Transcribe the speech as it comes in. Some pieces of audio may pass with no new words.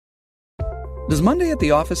Does Monday at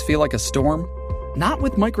the office feel like a storm? Not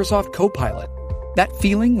with Microsoft Copilot. That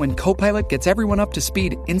feeling when Copilot gets everyone up to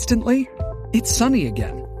speed instantly? It's sunny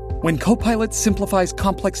again. When Copilot simplifies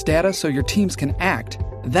complex data so your teams can act,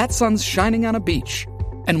 that sun's shining on a beach.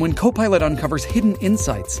 And when Copilot uncovers hidden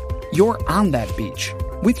insights, you're on that beach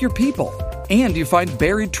with your people, and you find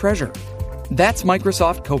buried treasure. That's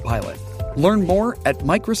Microsoft Copilot. Learn more at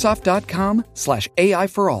Microsoft.com/AI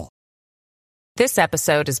for all. This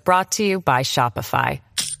episode is brought to you by Shopify.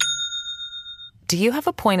 Do you have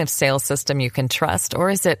a point of sale system you can trust, or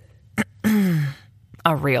is it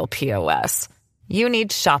a real POS? You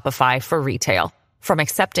need Shopify for retail. From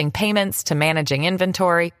accepting payments to managing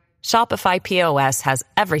inventory, Shopify POS has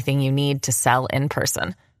everything you need to sell in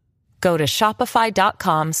person. Go to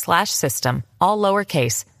shopify.com/system, all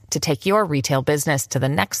lowercase, to take your retail business to the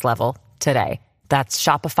next level today. That's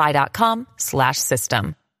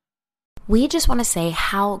shopify.com/system. We just want to say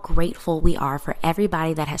how grateful we are for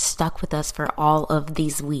everybody that has stuck with us for all of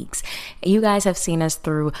these weeks. You guys have seen us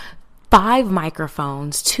through 5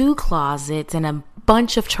 microphones, 2 closets, and a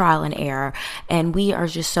bunch of trial and error. And we are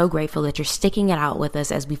just so grateful that you're sticking it out with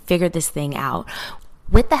us as we figure this thing out.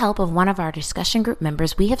 With the help of one of our discussion group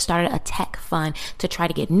members, we have started a tech fund to try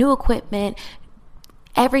to get new equipment,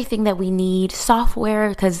 everything that we need, software,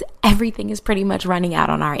 because everything is pretty much running out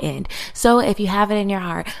on our end. So if you have it in your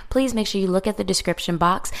heart, please make sure you look at the description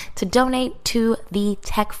box to donate to the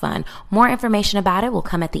tech fund. More information about it will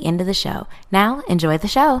come at the end of the show. Now, enjoy the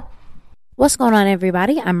show. What's going on,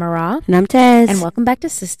 everybody? I'm Mara. And I'm Tez. And welcome back to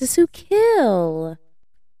Sisters Who Kill.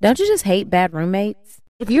 Don't you just hate bad roommates?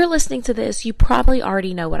 If you're listening to this, you probably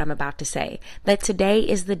already know what I'm about to say, that today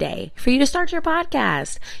is the day for you to start your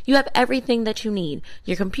podcast. You have everything that you need: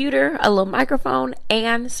 your computer, a little microphone,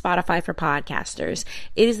 and Spotify for podcasters.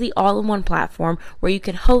 It is the all-in-one platform where you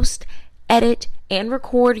can host, edit, and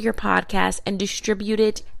record your podcast and distribute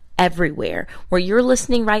it everywhere. Where you're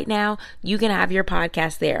listening right now, you can have your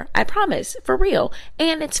podcast there. I promise, for real.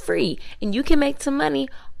 And it's free. And you can make some money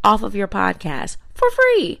off of your podcast for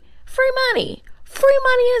free. Free money. Free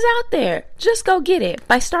money is out there. Just go get it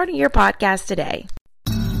by starting your podcast today.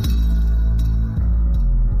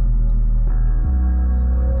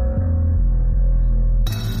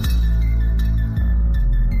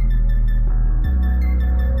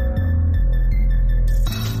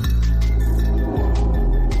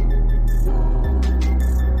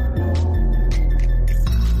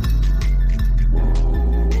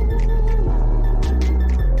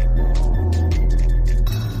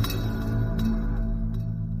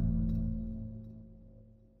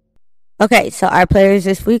 Okay, so our players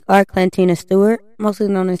this week are Clantina Stewart, mostly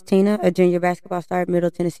known as Tina, a junior basketball star at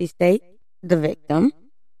Middle Tennessee State, the victim.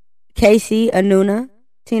 Casey Anuna,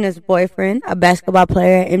 Tina's boyfriend, a basketball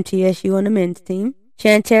player at MTSU on the men's team.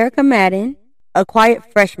 Shanterrica Madden, a quiet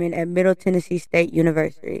freshman at Middle Tennessee State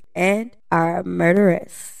University. And our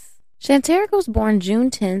murderess. Shanterrica was born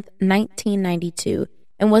June 10th, 1992,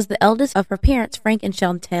 and was the eldest of her parents, Frank and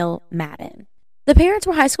Chantel Madden. The parents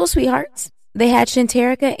were high school sweethearts. They had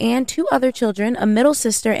Shanterrica and 2 other children, a middle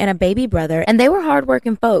sister and a baby brother, and they were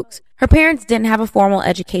hardworking folks. Her parents didn't have a formal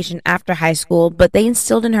education after high school, but they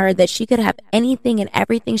instilled in her that she could have anything and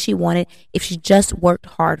everything she wanted if she just worked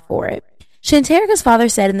hard for it. Shanterrica's father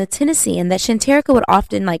said in the Tennessean that Shanterrica would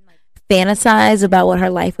often fantasize about what her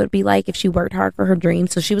life would be like if she worked hard for her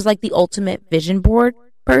dreams. So she was like the ultimate vision board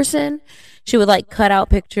person. She would cut out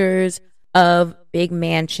pictures of big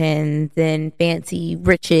mansions and fancy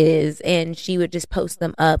riches, and she would just post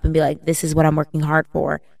them up and be like, this is what I'm working hard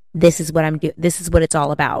for. This is what I'm doing. This is what it's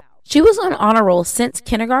all about. She was on honor roll since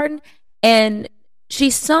kindergarten, and she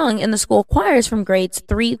sung in the school choirs from grades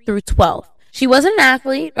 3 through 12. She wasn't an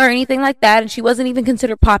athlete or anything like that, and she wasn't even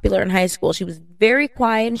considered popular in high school. She was very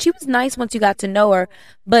quiet, and she was nice once you got to know her,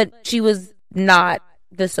 but she was not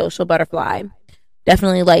the social butterfly.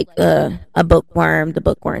 Definitely a bookworm, the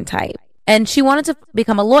bookworm type. And she wanted to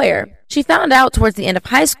become a lawyer. She found out towards the end of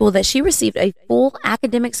high school that she received a full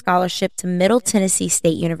academic scholarship to Middle Tennessee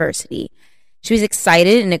State University. She was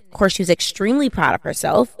excited, and of course she was extremely proud of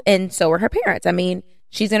herself, and so were her parents. I mean,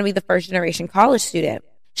 she's going to be the first generation college student.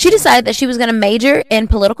 She decided that she was going to major in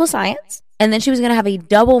political science, and then she was going to have a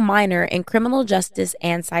double minor in criminal justice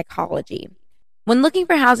and psychology. When looking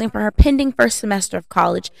for housing for her pending first semester of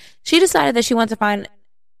college, she decided that she wanted to find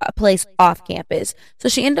a place off campus. So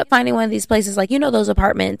she ended up finding one of these places, those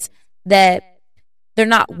apartments that they're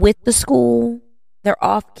not with the school, they're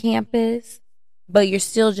off campus, but you're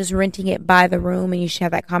still just renting it by the room, and you should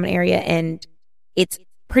have that common area, and it's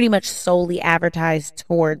pretty much solely advertised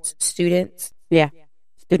towards students. Yeah.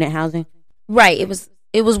 Student housing. Right. It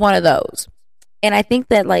was one of those. And I think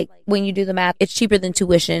that, like, when you do the math, it's cheaper than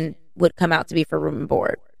tuition would come out to be for room and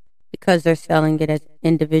board. Because they're selling it as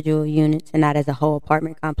individual units and not as a whole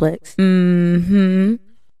apartment complex.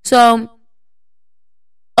 So,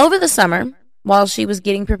 over the summer, while she was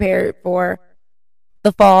getting prepared for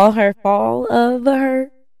her fall of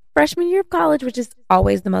her freshman year of college, which is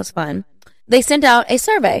always the most fun, they sent out a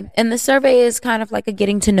survey. And the survey is kind of like a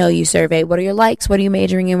getting to know you survey. What are your likes? What are you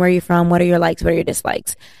majoring in? Where are you from? What are your likes? What are your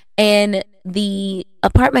dislikes? And the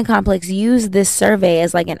apartment complex used this survey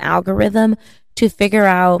as like an algorithm to figure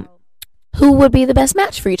out who would be the best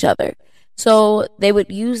match for each other. So they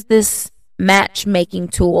would use this matchmaking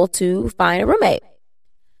tool to find a roommate.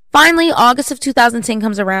 Finally, August of 2010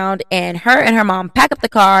 comes around, and her mom pack up the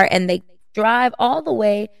car and they drive all the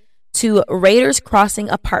way to Raiders Crossing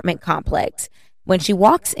apartment complex. When she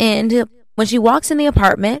walks in the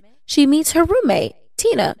apartment, she meets her roommate,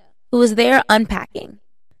 Tina, who is there unpacking.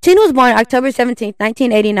 Tina was born October 17th,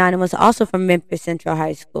 1989, and was also from Memphis Central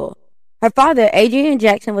High School. Her father, Adrian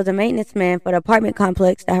Jackson, was a maintenance man for the apartment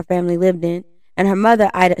complex that her family lived in, and her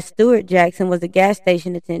mother, Ida Stewart Jackson, was a gas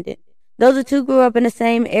station attendant. Though the two grew up in the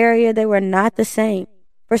same area, they were not the same.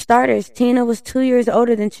 For starters, Tina was 2 years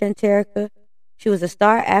older than Shanterrica. She was a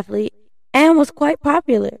star athlete and was quite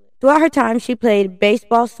popular. Throughout her time, she played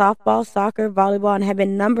baseball, softball, soccer, volleyball, and had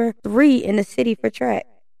been number 3 in the city for track.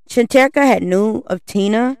 Shanterrica had knew of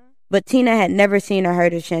Tina, but Tina had never seen or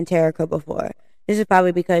heard of Shanterrica before. This is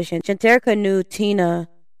probably because Shanterrica knew Tina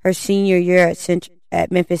her senior year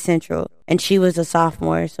at Memphis Central, and she was a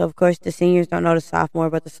sophomore. So, of course, the seniors don't know the sophomore,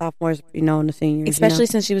 but the sophomores know the seniors. Especially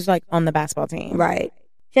since she was, like, on the basketball team. Right.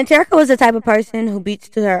 Shanterrica was the type of person who beats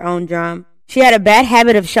to her own drum. She had a bad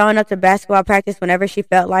habit of showing up to basketball practice whenever she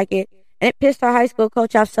felt like it, and it pissed her high school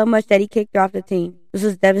coach off so much that he kicked her off the team. This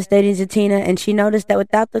was devastating to Tina, and she noticed that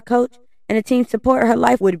without the coach and the team's support, her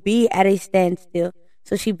life would be at a standstill.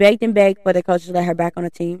 So she begged and begged for the coach to let her back on the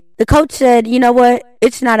team. The coach said, you know what?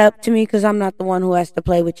 It's not up to me because I'm not the one who has to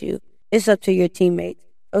play with you. It's up to your teammates.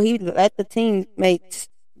 So he let the teammates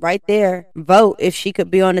right there vote if she could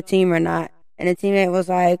be on the team or not. And the teammate was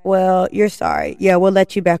like, well, you're sorry. Yeah, we'll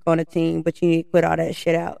let you back on the team, but you need to quit all that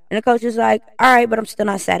shit out. And the coach was like, all right, but I'm still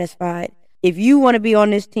not satisfied. If you want to be on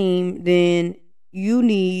this team, then you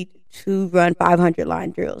need to run 500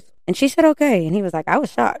 line drills. And she said, okay. And he was like, I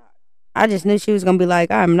was shocked. I just knew she was going to be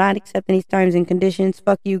like, I'm not accepting these terms and conditions.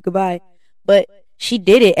 Fuck you. Goodbye. But she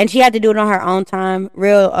did it. And she had to do it on her own time.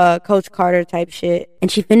 Real Coach Carter type shit.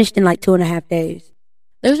 And she finished in like 2.5 days.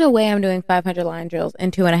 There's no way I'm doing 500 line drills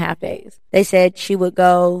in 2.5 days. They said she would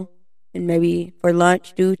go and maybe for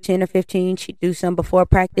lunch do 10 or 15. She'd do some before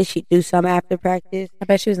practice. She'd do some after practice. I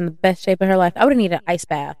bet she was in the best shape of her life. I would have needed an ice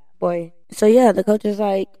bath. Boy. So yeah, the coach was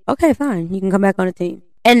like, okay, fine. You can come back on the team.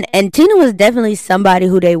 And Tina was definitely somebody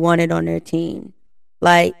who they wanted on their team.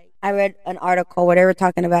 Like, I read an article where they were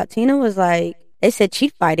talking about Tina was like, they said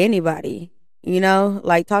she'd fight anybody. You know,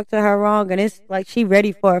 like, talk to her wrong, and it's like she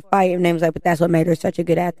ready for a fight. And they was like, but that's what made her such a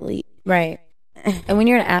good athlete. Right. And when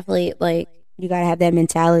you're an athlete, like, you gotta have that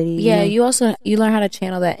mentality. Yeah, you learn how to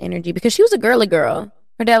channel that energy because she was a girly girl.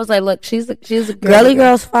 Her dad was like, look, she's a girly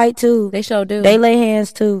girls fight too. They sure do. They lay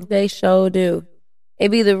hands too. They sure do. It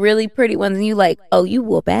be the really pretty ones, and you like, oh, you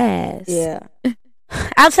whoop ass. Yeah.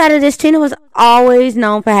 Outside of this, Tina was always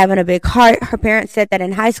known for having a big heart. Her parents said that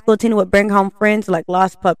in high school, Tina would bring home friends like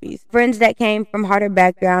lost puppies. Friends that came from harder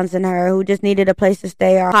backgrounds than her, who just needed a place to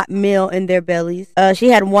stay or a hot meal in their bellies. She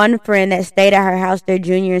had one friend that stayed at her house their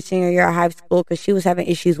junior and senior year of high school because she was having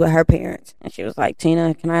issues with her parents. And she was like,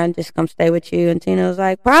 Tina, can I just come stay with you? And Tina was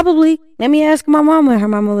like, probably. Let me ask my mama. Her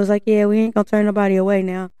mama was like, yeah, we ain't gonna turn nobody away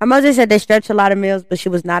now. Her mother said they stretched a lot of meals, but she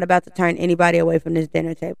was not about to turn anybody away from this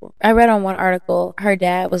dinner table. I read on one article, her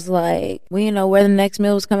dad was like, we didn't know where the next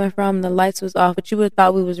meal was coming from. The lights was off, but you would have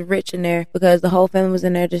thought we was rich in there because the whole family was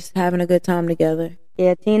in there just having a good time together.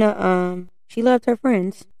 Yeah, Tina, she loved her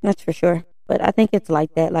friends. That's for sure. But I think it's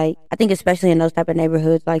like that. Like, I think especially in those type of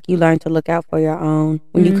neighborhoods, like, you learn to look out for your own.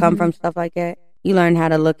 When you come from stuff like that, you learn how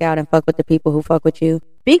to look out and fuck with the people who fuck with you.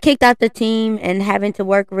 Being kicked out the team and having to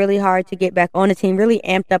work really hard to get back on the team really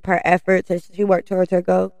amped up her efforts as she worked towards her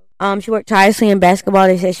goal. She worked tirelessly in basketball.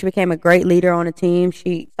 They said she became a great leader on the team.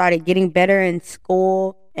 She started getting better in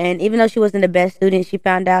school. And even though she wasn't the best student, she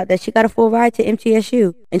found out that she got a full ride to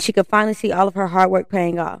MTSU. And she could finally see all of her hard work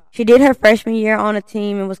paying off. She did her freshman year on a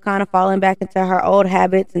team and was kind of falling back into her old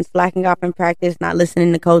habits and slacking off in practice, not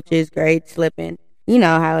listening to coaches, grades slipping. You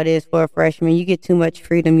know how it is for a freshman. You get too much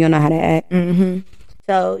freedom, you don't know how to act.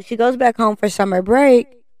 So she goes back home for summer break,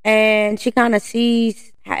 and she kind of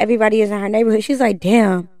sees how everybody is in her neighborhood. She's like,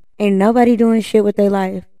 damn, ain't nobody doing shit with their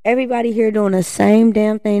life. everybody here doing the same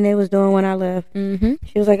damn thing they was doing when I left. Mm-hmm.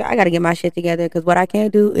 She was like, I got to get my shit together because what I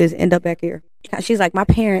can't do is end up back here. She's like, my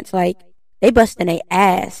parents, like, they busting their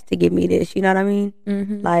ass to give me this. You know what I mean?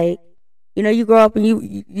 Mm-hmm. Like, you know, you grow up and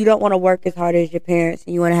you don't want to work as hard as your parents,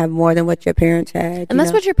 and you want to have more than what your parents had. And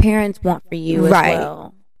that's what your parents want for you as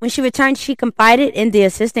well. When she returned, she confided in the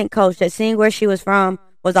assistant coach that seeing where she was from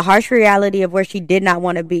was a harsh reality of where she did not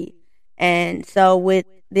want to be. And so with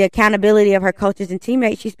the accountability of her coaches and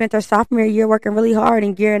teammates, she spent her sophomore year working really hard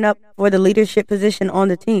and gearing up for the leadership position on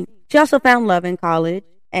the team. She also found love in college,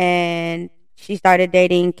 and she started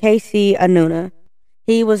dating Casey Anuna.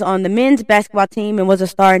 He was on the men's basketball team and was a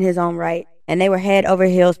star in his own right, and they were head over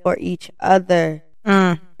heels for each other.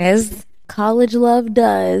 As college love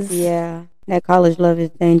does. Yeah, that college love is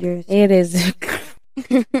dangerous. It is.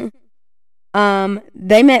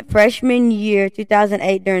 They met freshman year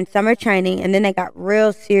 2008 during summer training, and then they got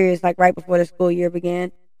real serious like right before the school year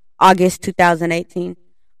began, August 2018.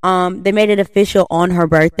 They made it official on her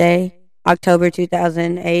birthday, October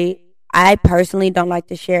 2008. I personally don't like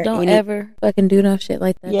to share. Don't ever fucking do no shit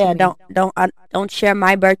like that. Yeah, don't share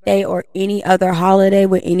my birthday or any other holiday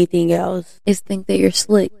with anything else. Is think that you're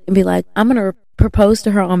slick and be like, I'm gonna propose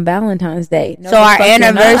to her on Valentine's Day. No, so our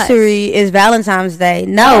anniversary is Valentine's Day.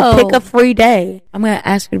 No, pick a free day. I'm gonna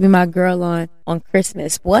ask her to be my girl on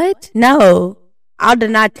Christmas. What? No, I'll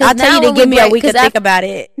deny. I'll tell you to give me a week to think about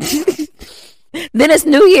it. Then it's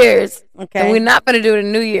New Year's. Okay, and we're not gonna do it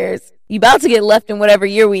in New Year's. You about to get left in whatever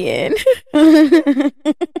year we in.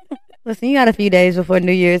 Listen, you got a few days before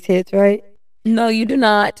New Year's hits, right? No, you do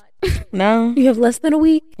not. No, you have less than a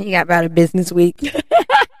week. You got about a business week.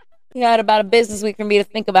 You had about a business week for me to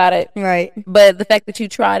think about it. Right. But the fact that you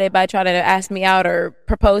tried it by trying to ask me out or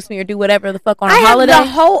propose to me or do whatever the fuck on a holiday. I have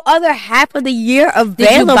the whole other half of the year available.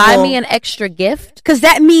 Did you buy me an extra gift? Because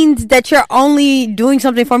that means that you're only doing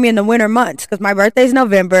something for me in the winter months. Because my birthday's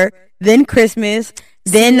November, then Christmas,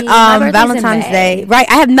 then Valentine's Day. Right.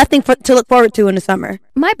 I have nothing to look forward to in the summer.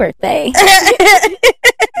 My birthday.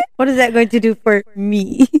 What is that going to do for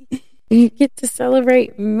me? You get to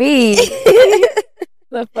celebrate me.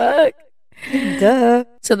 The fuck? Duh.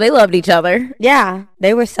 So they loved each other. Yeah.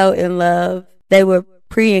 They were so in love. They were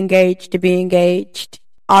pre-engaged to be engaged.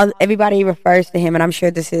 Everybody refers to him, and I'm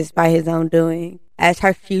sure this is by his own doing, as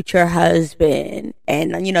her future husband.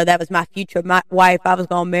 And, you know, that was my future wife. I was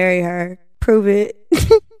going to marry her. Prove it.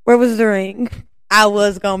 Where was the ring? I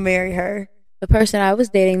was going to marry her. The person I was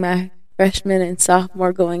dating my freshman and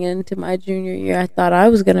sophomore going into my junior year, I thought I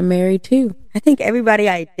was going to marry too. I think everybody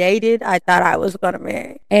I dated, I thought I was going to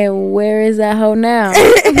marry. And where is that hoe now?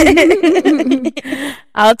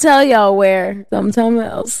 I'll tell y'all where sometime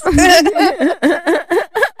else.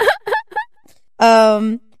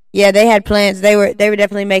 Yeah, they had plans. They were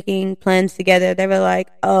definitely making plans together. They were like,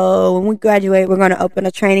 oh, when we graduate, we're going to open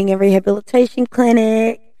a training and rehabilitation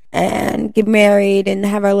clinic and get married and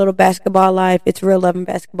have our little basketball life. It's real love and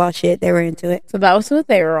basketball shit. They were into it. So that was what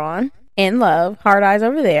they were on. In love. Hard eyes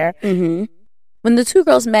over there. Mm-hmm. When the two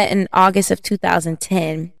girls met in August of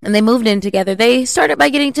 2010 and they moved in together, they started by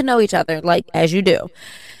getting to know each other, like as you do.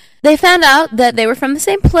 They found out that they were from the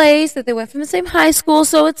same place, that they went from the same high school.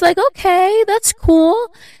 So it's like, okay, that's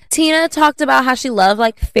cool. Tina talked about how she loved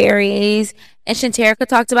like fairies, and Shanterrica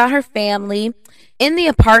talked about her family. In the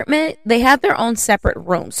apartment, they had their own separate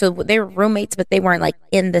rooms. So they were roommates, but they weren't like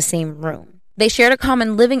in the same room. They shared a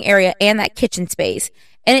common living area and that kitchen space.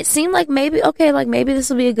 And it seemed like maybe this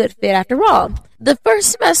will be a good fit after all. The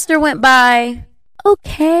first semester went by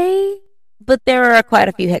okay, but there were quite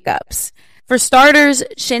a few hiccups. For starters,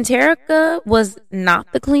 Shanterrica was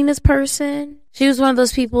not the cleanest person. She was one of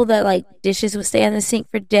those people that like dishes would stay in the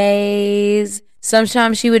sink for days.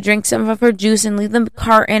 Sometimes she would drink some of her juice and leave the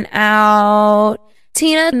carton out.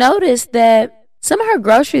 Tina noticed that some of her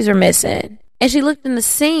groceries were missing. And she looked in the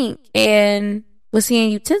sink and was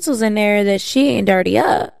seeing utensils in there that she ain't dirty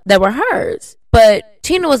up, that were hers. But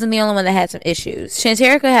Tina wasn't the only one that had some issues.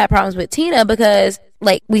 Shanterrica had problems with Tina because,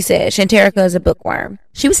 like we said, Shanterrica is a bookworm.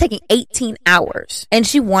 She was taking 18 hours, and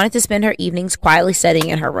she wanted to spend her evenings quietly studying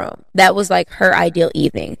in her room. That was like her ideal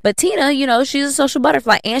evening. But Tina, you know, she's a social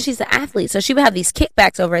butterfly, and she's an athlete, so she would have these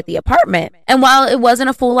kickbacks over at the apartment. And while it wasn't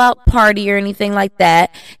a full-out party or anything like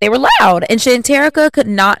that, they were loud, and Shanterrica could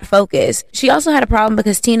not focus. She also had a problem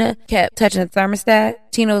because Tina kept touching the thermostat.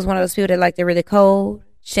 Tina was one of those people that liked it really cold.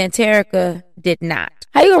 Shanterrica did not.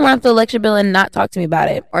 How you gonna run up the electric bill and not talk to me about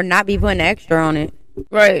it? Or not be putting extra on it.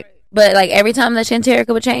 Right. But like every time that Shanterrica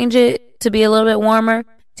would change it to be a little bit warmer,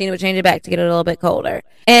 Tina would change it back to get it a little bit colder.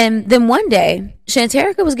 And then one day,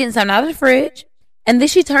 Shanterrica was getting something out of the fridge, And then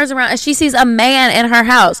she turns around and she sees a man in her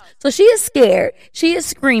house. So she is scared. She is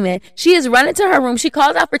screaming. She is running to her room. She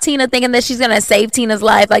calls out for Tina thinking that she's going to save Tina's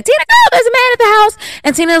life. Like, Tina, girl, there's a man at the house.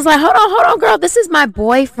 And Tina's like, hold on, girl. This is my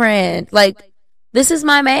boyfriend. Like, this is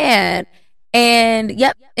my man. And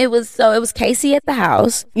yep, it was Casey at the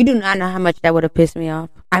house. You do not know how much that would have pissed me off.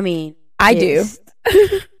 I mean, I do.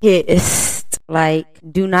 Pissed. Like,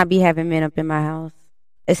 do not be having men up in my house,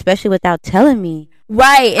 especially without telling me.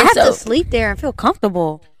 Right. And I have to sleep there and feel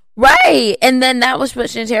comfortable. Right. And then that was what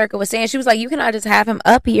Shanterrica was saying. She was like, you cannot just have him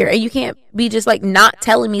up here, and you can't be just like not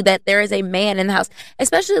telling me that there is a man in the house.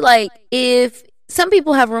 Especially like if some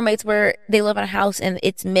people have roommates where they live in a house and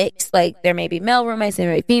it's mixed. Like there may be male roommates, there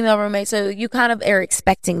may be female roommates. So you kind of are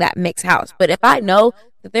expecting that mixed house. But if I know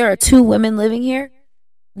that there are 2 women living here,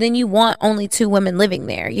 then you want only 2 women living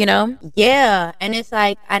there, you know? Yeah. And it's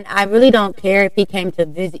like, and I really don't care if he came to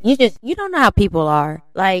visit. You don't know how people are.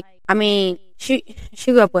 Like, I mean, she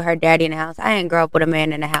grew up with her daddy in the house. I didn't grow up with a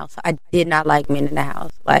man in the house. I did not like men in the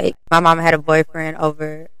house. Like, my mom had a boyfriend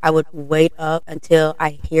over. I would wait up until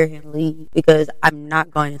I hear him leave because I'm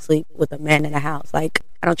not going to sleep with a man in the house. Like,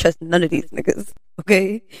 I don't trust none of these niggas.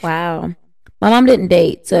 Okay? Wow. My mom didn't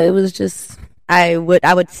date, so it was just... I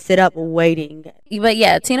would sit up waiting. But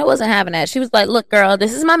yeah, Tina wasn't having that. She was like, look, girl,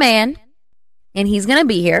 this is my man, and he's going to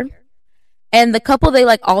be here. And the couple, they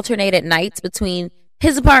like alternated nights between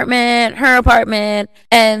his apartment, her apartment,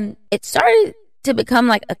 and it started to become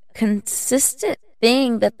like a consistent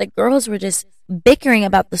thing that the girls were just bickering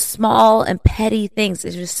about the small and petty things.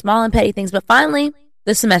 It's just small and petty things. But finally,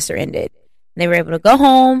 the semester ended. They were able to go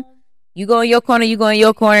home. You go in your corner, you go in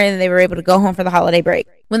your corner, and they were able to go home for the holiday break.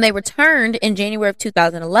 When they returned in January of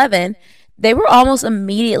 2011, they were almost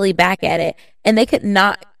immediately back at it, and they could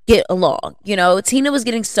not get along. You know, Tina was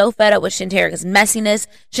getting so fed up with Shanterrica's messiness.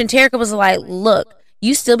 Shanterrica was like, look,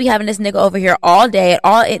 you still be having this nigga over here all day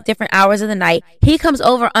at different hours of the night. He comes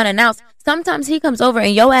over unannounced. Sometimes he comes over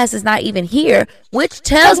and your ass is not even here, which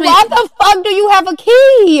tells me... Why the fuck do you have a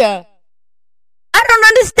key? I don't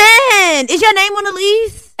understand. Is your name on the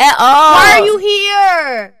lease? At all. Why are you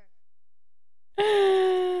here?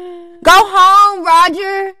 Go home,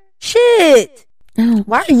 Roger. Shit.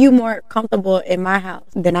 Why are you more comfortable in my house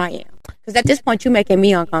than I am? Because at this point, you're making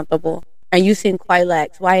me uncomfortable. And you seem quite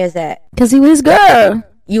lax. Why is that? Because he was his girl.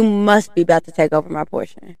 You must be about to take over my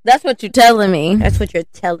portion. That's what you're telling me. That's what you're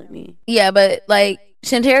telling me. Yeah, but like,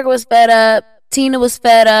 Shanterrica was fed up. Tina was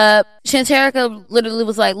fed up. Shanterrica literally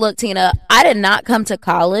was like, look, Tina, I did not come to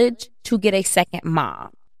college to get a second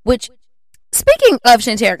mom. Which, speaking of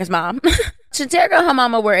Shanterrica's mom, Shanterrica and her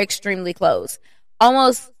mama were extremely close.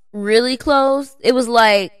 Almost really close. It was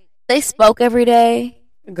like, they spoke every day.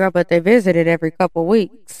 Girl, but they visited every couple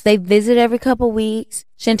weeks.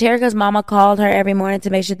 Shanterrica's mama called her every morning to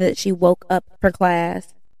make sure that she woke up for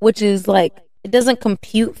class. Which is like, it doesn't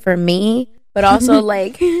compute for me. But also,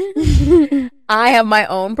 like, I have my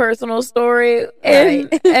own personal story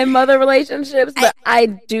and mother relationships, but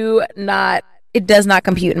it does not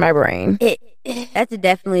compute in my brain. That's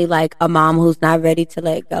definitely, like, a mom who's not ready to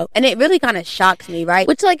let go. And it really kind of shocks me, right?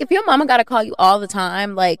 Which, like, if your mama got to call you all the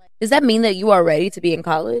time, like, does that mean that you are ready to be in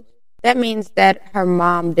college? That means that her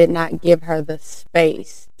mom did not give her the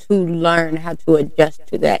space to learn how to adjust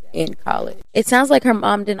to that in college. It sounds like her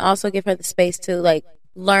mom didn't also give her the space to, like,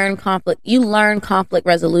 learn conflict. You learn conflict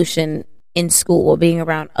resolution in school, being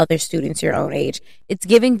around other students your own age. It's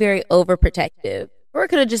giving very overprotective. Or it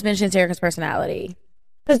could have just been Shanterrica's personality.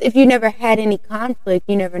 Because if you never had any conflict,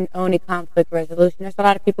 you never know any conflict resolution. There's a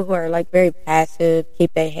lot of people who are like very passive,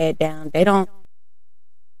 keep their head down. They don't.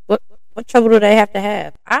 What trouble do they have to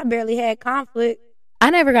have? I barely had conflict. I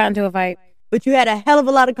never got into a fight. But you had a hell of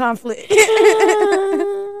a lot of conflict.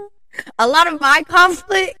 A lot of my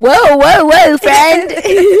conflict. Whoa,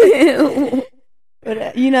 friend.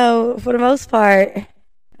 But, you know, for the most part,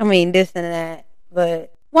 I mean, this and that.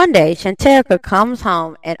 But one day, Shanterrica comes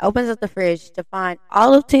home and opens up the fridge to find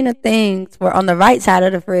all of Tina's things were on the right side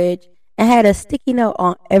of the fridge and had a sticky note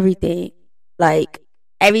on everything. Like,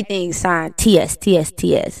 everything signed TS, TS,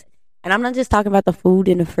 TS. And I'm not just talking about the food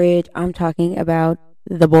in the fridge. I'm talking about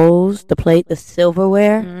the bowls, the plate, the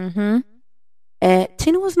silverware. Mm-hmm. And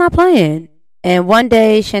Tina was not playing. And one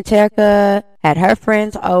day, Shanterrica had her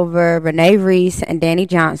friends over, Renee Reese and Danny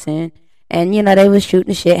Johnson. And, you know, they was shooting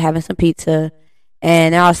the shit, having some pizza.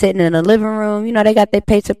 And they're all sitting in the living room. You know, they got their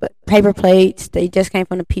paper plates. They just came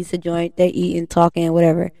from the pizza joint. They eating, talking,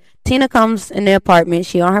 whatever. Tina comes in the apartment.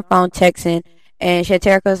 She on her phone texting. And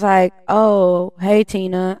Shanterrica's like, oh, hey,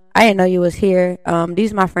 Tina. I didn't know you was here.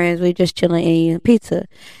 These are my friends. We just chilling and eating pizza.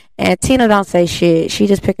 And Tina don't say shit. She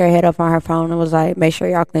just picked her head up on her phone and was like, make sure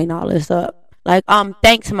y'all clean all this up. Like,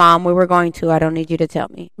 thanks, Mom. We were going to. I don't need you to tell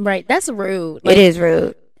me. Right. That's rude. It is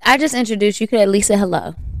rude. I just introduced you. You could at least say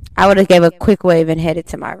hello. I would have gave a quick wave and headed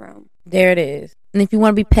to my room. There it is. And if you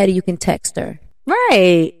want to be petty, you can text her.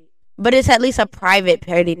 Right. But it's at least a private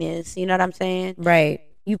pettiness. You know what I'm saying? Right.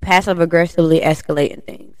 You passive-aggressively escalating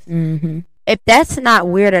things. Mm-hmm. If that's not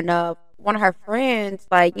weird enough, one of her friends,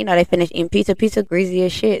 like, you know, they finished eating pizza greasy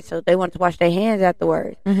as shit, so they wanted to wash their hands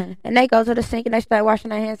afterwards. Mm-hmm. And they go to the sink and they start washing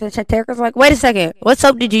their hands, and Shanterrica's like, wait a second, what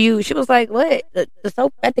soap did you use? She was like, what? The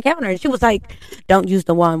soap at the counter. And she was like, don't use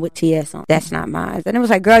the one with TS on. That's not mine. And it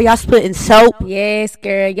was like, girl, y'all splitting soap. Yes,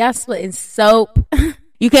 girl, y'all splitting soap.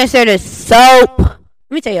 You can't share the soap. Let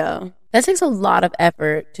me tell y'all. That takes a lot of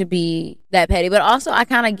effort to be that petty. But also, I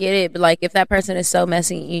kind of get it. But, like, if that person is so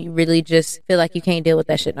messy, you really just feel like you can't deal with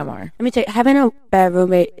that shit no more. Let me tell you, having a bad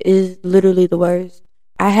roommate is literally the worst.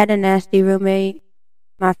 I had a nasty roommate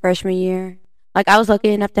my freshman year. Like, I was lucky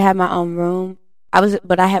enough to have my own room.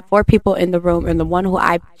 But I had 4 people in the room, and the one who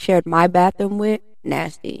I shared my bathroom with,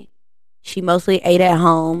 nasty. She mostly ate at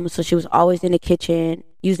home, so she was always in the kitchen,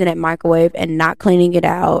 using that microwave and not cleaning it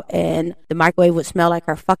out, and the microwave would smell like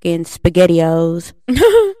her fucking SpaghettiOs.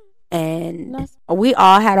 And we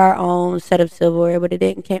all had our own set of silverware, but it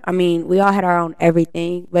didn't come. I mean, we all had our own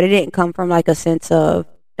everything, but it didn't come from like a sense of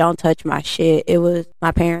don't touch my shit. It was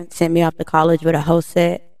my parents sent me off to college with a whole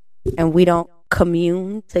set, and we don't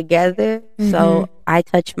commune together. Mm-hmm. So I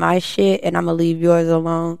touch my shit, and I'm gonna leave yours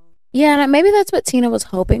alone. Yeah, and maybe that's what Tina was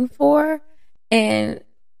hoping for, and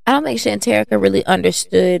I don't think Shanterrica really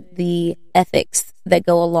understood the ethics that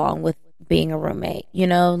go along with being a roommate. You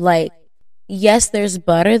know, like, yes, there's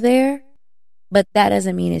butter there, but that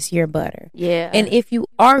doesn't mean it's your butter. Yeah. And if you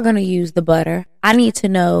are going to use the butter, I need to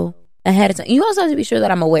know ahead of time. You also have to be sure that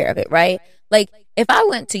I'm aware of it, right? Like, if I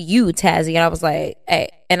went to you, Tazzy, and I was like, hey,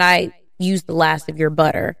 and I used the last of your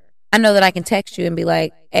butter, I know that I can text you and be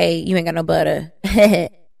like, hey, you ain't got no butter.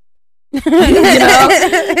 You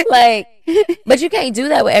know, like, but you can't do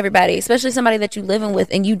that with everybody, especially somebody that you living with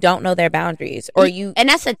and you don't know their boundaries, or you. And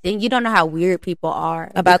that's the thing, you don't know how weird people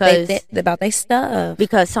are about their stuff.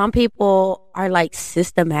 Because some people are like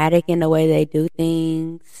systematic in the way they do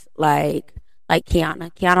things, like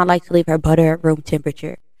Kiana. Kiana likes to leave her butter at room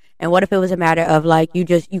temperature. And what if it was a matter of like you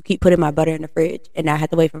keep putting my butter in the fridge, and I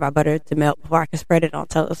had to wait for my butter to melt before I could spread it on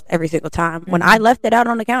toast every single time when I left it out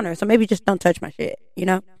on the counter. So maybe just don't touch my shit, you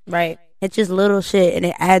know? Right. It's just little shit, and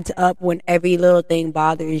it adds up when every little thing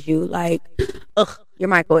bothers you. Like, ugh, your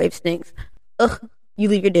microwave stinks. Ugh, you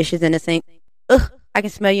leave your dishes in the sink. Ugh, I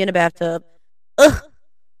can smell you in the bathtub. Ugh,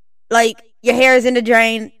 like your hair is in the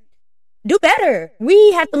drain. Do better.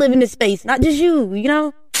 We have to live in this space, not just you, you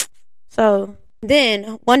know? So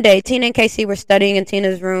then one day, Tina and Casey were studying in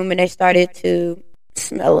Tina's room, and they started to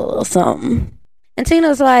smell a little something. And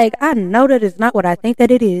Tina's like, I know that it's not what I think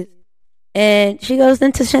that it is. And she goes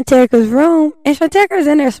into Shanterrica's room, and Shanterrica's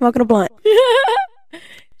in there smoking a blunt.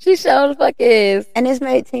 She sure the fuck is. And this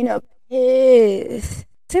made Tina pissed.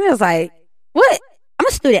 Tina's like, what? I'm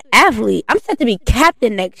a student athlete. I'm set to be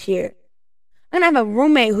captain next year. I'm gonna have a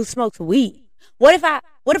roommate who smokes weed. What if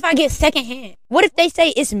I get secondhand? What if they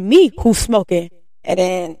say it's me who's smoking? And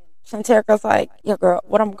then Shanterrica's like, yeah, girl,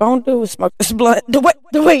 what I'm gonna do is smoke this blunt. The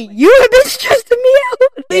way you have been stressing me out,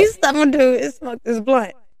 the least I'm gonna do is smoke this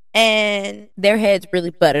blunt. And their heads really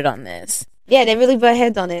butted on this. Yeah, they really butt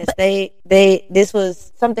heads on this. This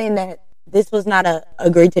was something that this was not a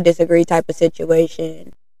agree to disagree type of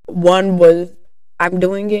situation. One was I'm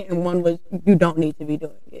doing it, and one was you don't need to be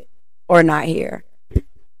doing it or not here.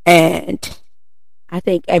 And I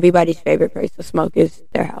think everybody's favorite place to smoke is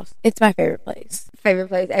their house. It's my favorite place.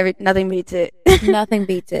 Nothing beats it. Nothing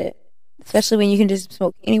beats it. Especially when you can just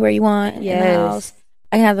smoke anywhere you want in the house.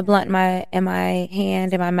 I can have the blunt in my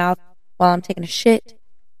hand, in my mouth while I'm taking a shit.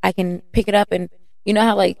 I can pick it up, and you know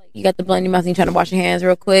how like you got the blunt in your mouth and you're trying to wash your hands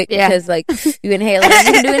real quick because like you inhale it.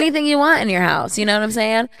 You can do anything you want in your house. You know what I'm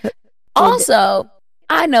saying? Also,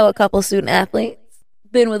 I know a couple student athletes.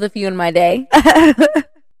 Been with a few in my day,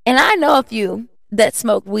 and I know a few that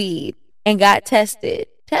smoked weed and got tested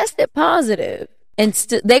positive, and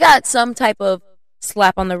they got some type of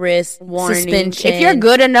slap on the wrist, warning, suspension. If you're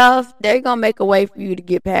good enough, they're gonna make a way for you to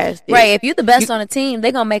get past it. Right. If you're the best on a team,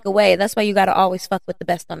 they're gonna make a way. That's why you gotta always fuck with the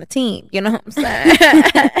best on the team. You know what I'm saying?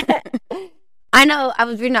 I know. I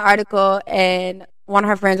was reading an article, and one of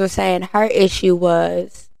her friends was saying her issue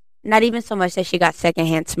was not even so much that she got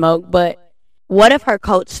secondhand smoke, but what if her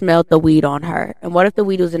coach smelled the weed on her? And what if the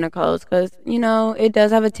weed was in her clothes? Because, you know, it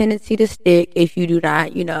does have a tendency to stick if you do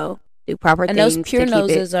not, you know, do proper things. And those pure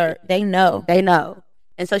noses they know. They know.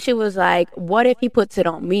 And so she was like, what if he puts it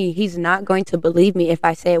on me? He's not going to believe me if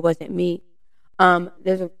I say it wasn't me.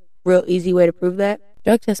 There's a real easy way to prove that.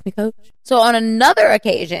 Drug test me, coach. So on another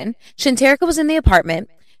occasion, Shanterrica was in the apartment.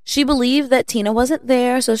 She believed that Tina wasn't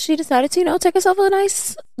there, so she decided to, take herself a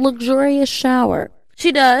nice, luxurious shower.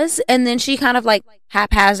 She does, and then she kind of like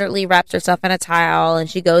haphazardly wraps herself in a towel, and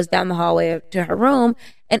she goes down the hallway to her room.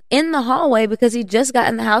 And in the hallway, because he just got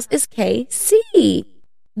in the house, is KC.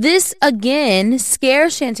 This, again,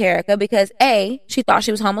 scares Shanterrica because, A, she thought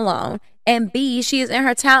she was home alone, and B, she is in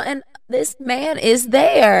her towel, and this man is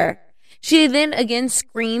there. She then again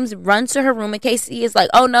screams, runs to her room, and Casey is like,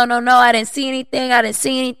 oh, no, I didn't see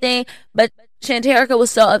anything. But Shanterrica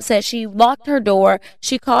was so upset. She locked her door.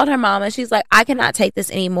 She called her mom, and she's like, I cannot take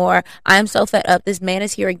this anymore. I'm so fed up. This man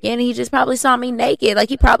is here again. He just probably saw me naked. Like,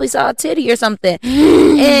 he probably saw a titty or something.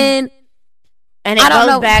 and it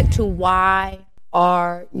goes back to, why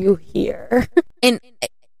are you here? And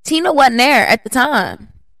Tina wasn't there at the time.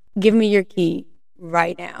 Give me your key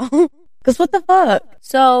right now. Because what the fuck?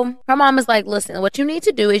 So her mom is like, listen, what you need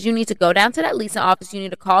to do is you need to go down to that leasing office. You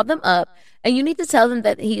need to call them up, and you need to tell them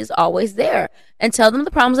that he is always there, and tell them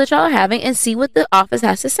the problems that y'all are having, and see what the office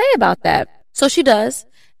has to say about that. So she does.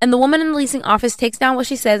 And the woman in the leasing office takes down what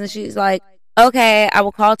she says, and she's like, okay, I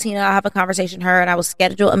will call Tina. I'll have a conversation with her, and I will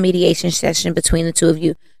schedule a mediation session between the two of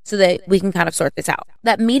you so that we can kind of sort this out.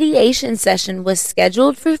 That mediation session was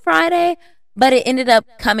scheduled for Friday, but it ended up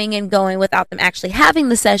coming and going without them actually having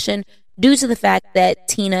the session, due to the fact that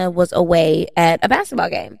Tina was away at a basketball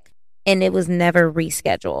game, and it was never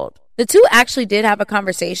rescheduled. The two actually did have a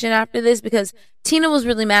conversation after this, because Tina was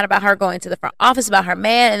really mad about her going to the front office about her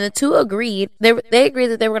man, and the two agreed. They agreed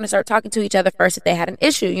that they were going to start talking to each other first if they had an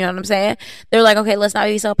issue. You know what I'm saying? They're like, okay, let's not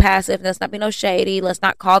be so passive. Let's not be no shady. Let's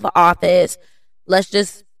not call the office. Let's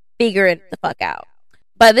just figure it the fuck out.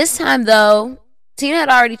 By this time, though, Tina had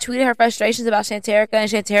already tweeted her frustrations about Shanterrica,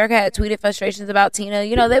 and Shanterrica had tweeted frustrations about Tina.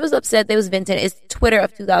 They was upset. They was venting. It's Twitter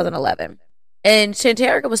of 2011. And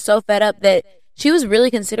Shanterrica was so fed up that she was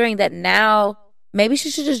really considering that now maybe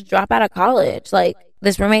she should just drop out of college. Like,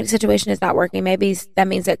 this roommate situation is not working. Maybe that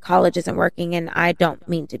means that college isn't working, and I don't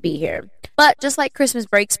mean to be here. But just like Christmas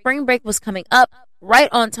break, spring break was coming up right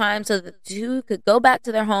on time so that the two could go back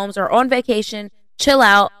to their homes or on vacation, chill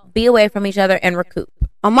out, be away from each other, and recoup.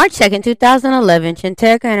 On March 2nd, 2011,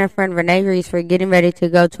 Shanterrica and her friend Renee Reese were getting ready to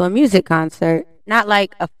go to a music concert. Not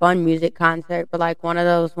like a fun music concert, but like one of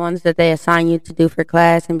those ones that they assign you to do for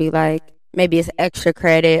class and be like, maybe it's extra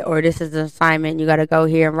credit, or this is an assignment. You got to go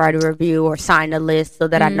here and write a review or sign a list so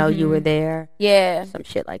that I know you were there. Yeah. Some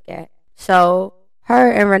shit like that. So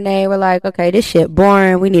her and Renee were like, okay, this shit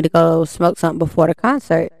boring. We need to go smoke something before the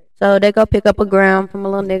concert. So they go pick up a gram from a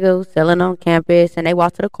little nigga who's selling on campus, and they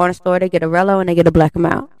walk to the corner store. They get a Rello, and they get a Black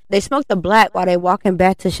amount. They smoke the Black while they walking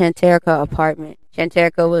back to Shanterrica's apartment.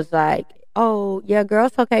 Shanterrica was like, oh, yeah, girl,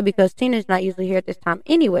 it's okay, because Tina's not usually here at this time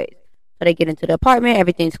anyways. So they get into the apartment.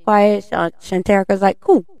 Everything's quiet. Shanterrica's like,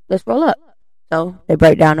 cool, let's roll up. So they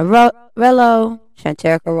break down the Rello.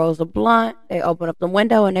 Shanterrica rolls a blunt. They open up the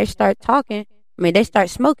window, and they start talking. They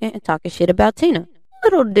start smoking and talking shit about Tina.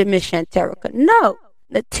 Little did Miss Shanterrica know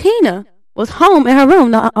that Tina was home in her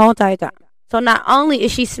room the whole entire time. So not only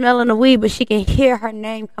is she smelling the weed, but she can hear her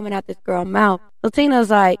name coming out this girl's mouth. So Tina's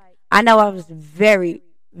like, I know I was very,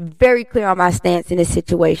 very clear on my stance in this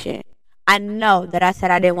situation. I know that I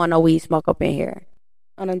said I didn't want no weed smoke up in here.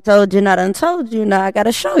 I done told you, now I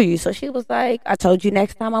gotta show you. So she was like, I told you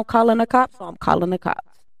next time I'm calling the cops, so I'm calling the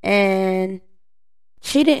cops. And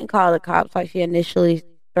she didn't call the cops like she initially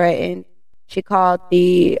threatened. She called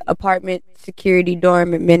the apartment security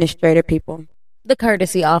dorm administrator people. The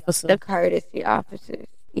courtesy officer. The courtesy officers.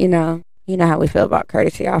 You know how we feel about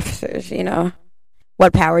courtesy officers,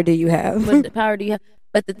 What power do you have? What power do you have?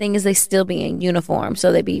 But the thing is, they still be in uniform,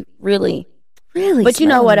 so they be really, really. But you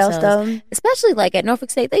know what themselves. else, though? Especially like at Norfolk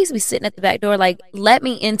State, they used to be sitting at the back door, like, let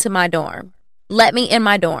me into my dorm. Let me in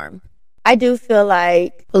my dorm. I do feel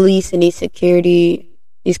like police and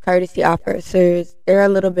these courtesy officers, they're a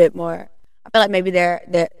little bit more. I feel like maybe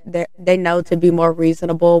they know to be more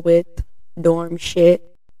reasonable with dorm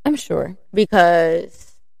shit. I'm sure.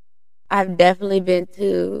 Because I've definitely been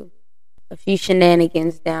to a few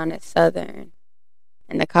shenanigans down at Southern,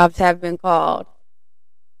 and the cops have been called,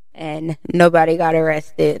 and nobody got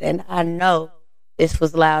arrested, and I know this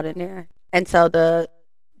was loud in there. And so the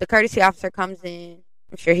courtesy officer comes in.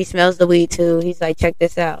 I'm sure he smells the weed too. He's like, check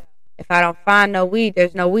this out. If I don't find no weed,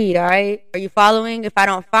 there's no weed, all right? Are you following? If I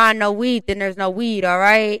don't find no weed, then there's no weed, all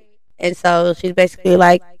right? And so she's basically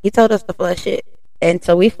like, he told us to flush it. And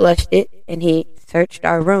so we flushed it, and he searched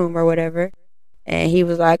our room or whatever. And he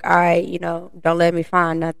was like, all right, don't let me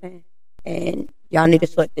find nothing. And y'all need to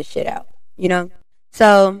sort this shit out,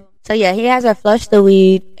 So So, yeah, he has her flush the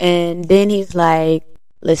weed, and then he's like,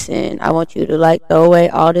 listen, I want you to, like, throw away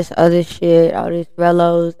all this other shit, all these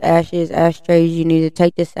Rellos, ashes, ashtrays. You need to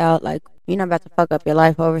take this out. Like, you're not about to fuck up your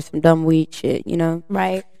life over some dumb weed shit, you know?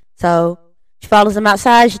 Right. So, she follows him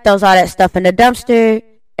outside. She throws all that stuff in the dumpster,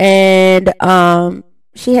 and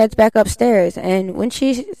she heads back upstairs. And when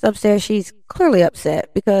she's upstairs, she's clearly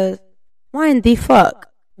upset because why in the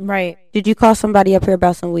fuck? Right. Did you call somebody up here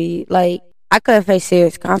about some weed? Like, I could face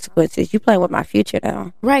serious consequences. You playing with my future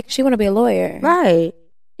now. Right, 'cause she want to be a lawyer. Right.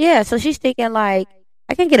 Yeah, so she's thinking, like,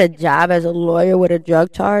 I can get a job as a lawyer with a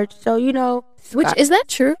drug charge. So, you know. Which, is that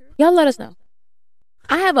true? Y'all let us know.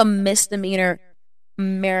 I have a misdemeanor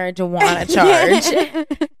marijuana charge.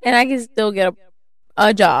 And I can still get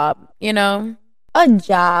a job, you know? A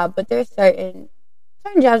job, but there's certain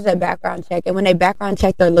jobs that background check. And when they background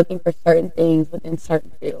check, they're looking for certain things within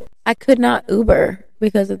certain fields. I could not Uber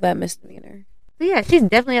because of that misdemeanor. So, yeah, she's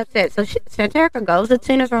definitely upset. So, Shanterrica goes to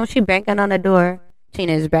Tina's room. She's banging on the door.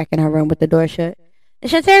 Tina is back in her room with the door shut.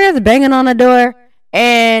 And Shanterrica's banging on the door.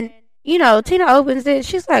 And, you know, Tina opens it.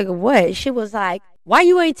 She's like, what? She was like, why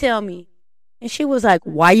you ain't tell me? And she was like,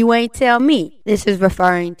 why you ain't tell me? This is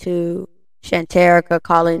referring to Shanterrica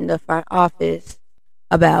calling the front office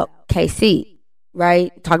about KC,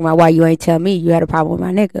 right? Talking about why you ain't tell me you had a problem with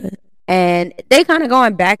my nigga. And they kind of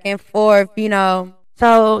going back and forth, you know.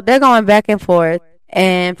 So they're going back and forth.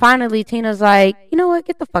 And finally, Tina's like, you know what?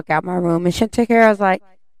 Get the fuck out of my room. And Shanterrica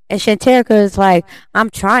is like, I'm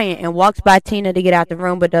trying, and walks by Tina to get out the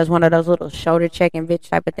room, but does one of those little shoulder checking bitch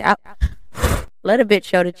type of thing. Let a bitch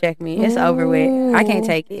shoulder check me. It's over with. I can't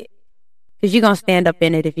take it. Because you're going to stand up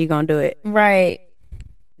in it if you're going to do it. Right.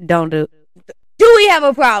 Don't do it. Do we have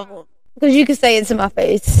a problem? Because you can say it to my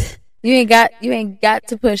face. You ain't got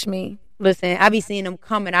to push me. Listen, I be seeing them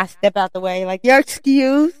coming. I step out the way like, you're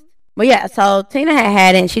excused. But yeah, so Tina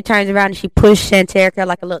had it, and she turns around and she pushed Shanterrica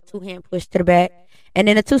like a little two-hand push to the back. And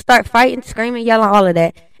then the two start fighting, screaming, yelling, all of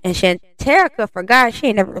that. And Shanterrica forgot she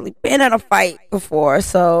ain't never really been in a fight before.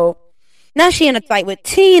 So now she in a fight with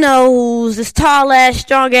Tina, who's this tall-ass,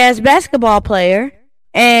 strong-ass basketball player.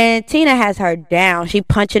 And Tina has her down. She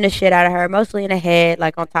punching the shit out of her, mostly in the head,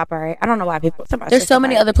 like on top of her head. I don't know why people... There's so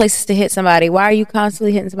many other places to hit somebody. Why are you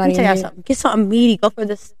constantly hitting somebody in the head? Something. Get something meaty. Go for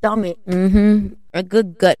the stomach. Mm-hmm. A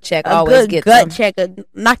good gut check always gets them. A good gut check.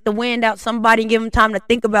 Knock the wind out somebody and give them time to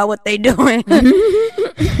think about what they doing.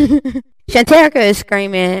 Shanterrica is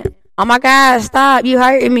screaming, oh my God, stop, you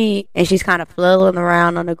hurting me. And she's kind of flailing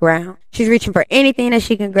around on the ground. She's reaching for anything that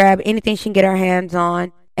she can grab, anything she can get her hands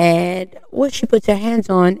on. And what she puts her hands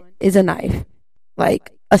on is a knife,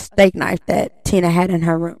 like a steak knife that Tina had in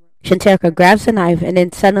her room. Shanterrica grabs the knife, and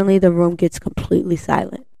then suddenly the room gets completely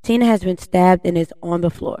silent. Tina has been stabbed and is on the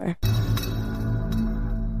floor.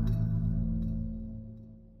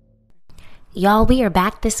 Y'all, we are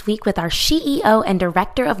back this week with our CEO and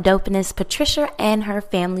Director of Dopeness, Patricia, and her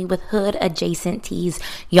family with Hood Adjacent Teas.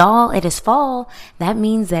 Y'all, it is fall. That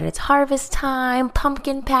means that it's harvest time,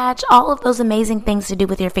 pumpkin patch, all of those amazing things to do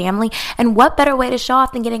with your family. And what better way to show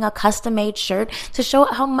off than getting a custom-made shirt to show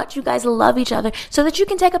how much you guys love each other so that you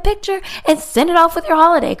can take a picture and send it off with your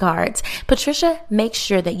holiday cards. Patricia makes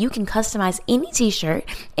sure that you can customize any t-shirt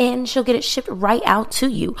and she'll get it shipped right out to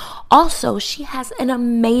you. Also, she has an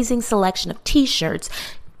amazing selection of t-shirts,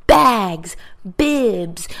 bags,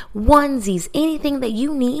 bibs, onesies, anything that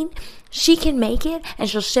you need, she can make it and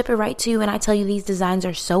she'll ship it right to you. And I tell you, these designs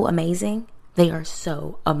are so amazing. They are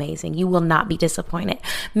so amazing. You will not be disappointed.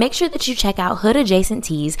 Make sure that you check out Hood Adjacent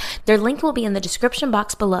Tees. Their link will be in the description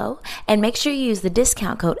box below. And make sure you use the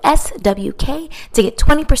discount code SWK to get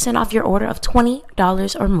 20% off your order of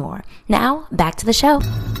 $20 or more. Now, back to the show.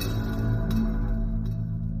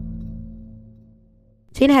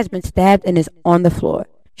 Tina has been stabbed and is on the floor.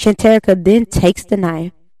 Shanterrica then takes the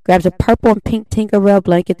knife, grabs a purple and pink Tinkerbell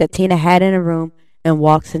blanket that Tina had in her room, and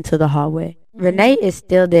walks into the hallway. Renee is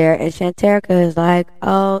still there, and Shanterrica is like,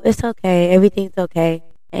 oh, it's okay, everything's okay.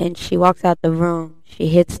 And she walks out the room. She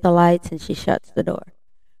hits the lights, and she shuts the door.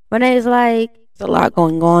 Renee is like, there's a lot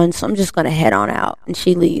going on, so I'm just going to head on out. And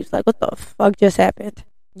she leaves. Like, what the fuck just happened?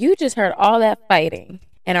 You just heard all that fighting,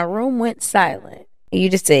 and a room went silent. And you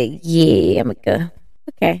just say, yeah, I'm going to go.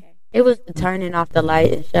 Okay. It was the turning off the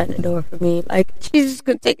light and shutting the door for me. Like, she's just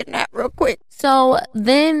going to take a nap real quick. So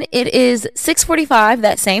then it is 6:45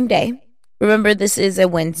 that same day. Remember, this is a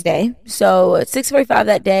Wednesday. So at 6:45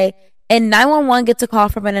 that day, and 911 gets a call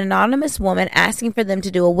from an anonymous woman asking for them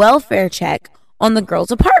to do a welfare check on the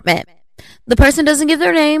girl's apartment. The person doesn't give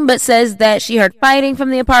their name, but says that she heard fighting from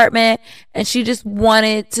the apartment, and she just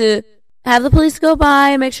wanted to have the police go by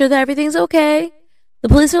and make sure that everything's okay. The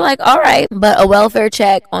police are like, all right, but a welfare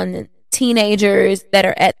check on teenagers that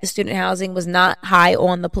are at the student housing was not high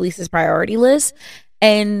on the police's priority list.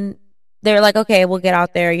 And they're like, okay, we'll get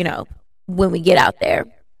out there, when we get out there.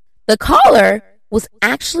 The caller was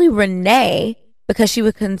actually Renee because she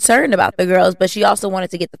was concerned about the girls, but she also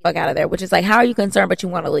wanted to get the fuck out of there, which is like, how are you concerned but you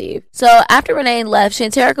want to leave? So after Renee left,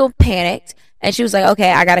 Shanterrica panicked and she was like,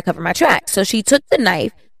 okay, I got to cover my tracks. So she took the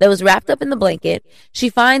knife that was wrapped up in the blanket. She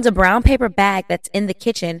finds a brown paper bag that's in the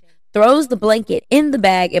kitchen, throws the blanket in the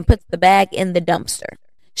bag, and puts the bag in the dumpster.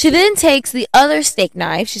 She then takes the other steak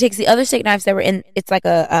knife. She takes the other steak knives that were in, it's like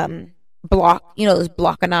a block, those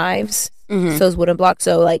block of knives. Mm-hmm. So those wooden blocks.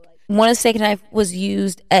 So like one of the steak knife was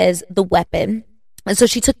used as the weapon. And so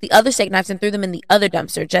she took the other steak knives and threw them in the other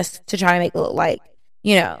dumpster just to try and make it look like,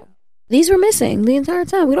 these were missing the entire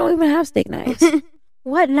time. We don't even have steak knives.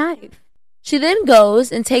 What knife? She then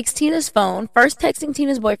goes and takes Tina's phone, first texting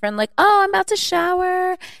Tina's boyfriend, like, oh, I'm about to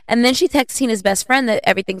shower. And then she texts Tina's best friend that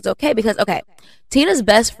everything's okay because, Tina's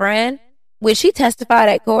best friend, when she testified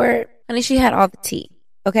at court, honey, she had all the tea,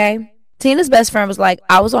 okay? Tina's best friend was like,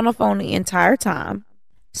 I was on the phone the entire time.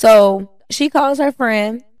 So she calls her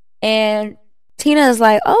friend, and Tina is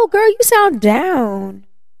like, oh, girl, you sound down.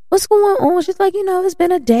 What's going on? She's like, it's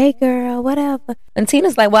been a day, girl, whatever. And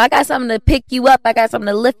Tina's like, well, I got something to pick you up. I got something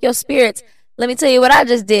to lift your spirits. Let me tell you what I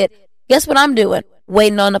just did. Guess what I'm doing?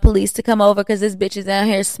 Waiting on the police to come over because this bitch is out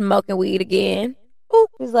here smoking weed again. Ooh.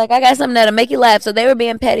 She's like, I got something that'll make you laugh. So they were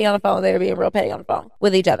being petty on the phone. They were being real petty on the phone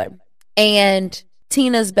with each other. And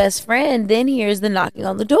Tina's best friend then hears the knocking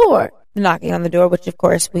on the door. The knocking on the door, which of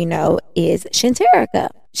course we know is Shanterrica.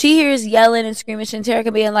 She hears yelling and screaming,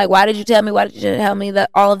 Shanterrica being like, why did you tell me? Why did you tell me? That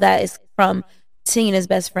all of that is from Tina's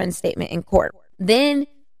best friend's statement in court. Then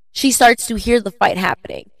she starts to hear the fight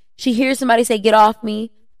happening. She hears somebody say, get off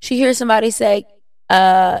me. She hears somebody say,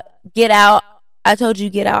 get out. I told you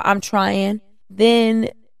get out. I'm trying. Then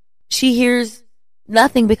she hears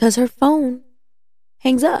nothing because her phone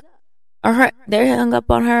hangs up. Or they're hung up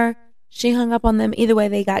on her. She hung up on them. Either way,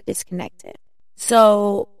 they got disconnected.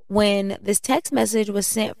 So when this text message was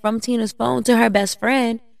sent from Tina's phone to her best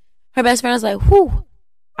friend was like, whew,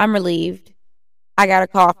 I'm relieved. I got a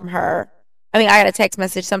call from her. I got a text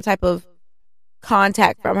message, some type of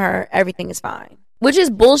contact from her. Everything is fine. Which is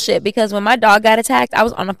bullshit because when my dog got attacked, I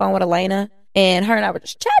was on the phone with Elena and her and I were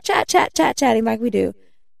just chatting like we do.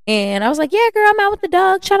 And I was like, yeah, girl, I'm out with the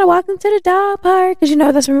dog trying to walk them to the dog park. Because,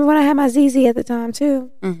 that's when I had my ZZ at the time, too.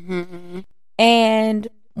 Mm-hmm. And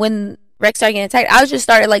when Rex started getting attacked, I just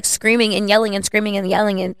started, like, screaming and yelling and screaming and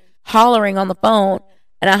yelling and hollering on the phone.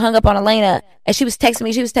 And I hung up on Elena. And she was texting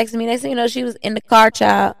me. Next thing you know, she was in the car,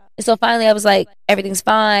 child. And so finally I was like, everything's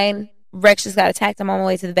fine. Rex just got attacked. I'm on my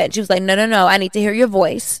way to the vet. And she was like, no. I need to hear your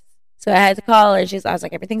voice. So I had to call her. I was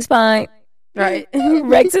like, everything's fine. Right.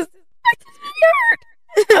 Rex is hurt.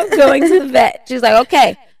 I'm going to the vet. She's like,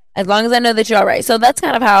 okay, as long as I know that you're all right. So that's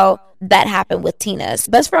kind of how that happened with Tina's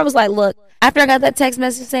best friend. Was like, look, after I got that text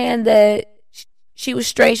message saying that she was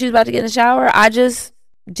straight, she was about to get in the shower, I just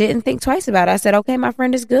didn't think twice about it. I said, okay, my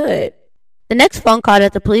friend is good. The next phone call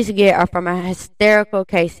that the police get are from a hysterical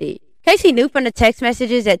Casey. Casey knew from the text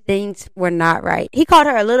messages that things were not right. He called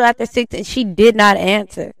her a little after 6 and she did not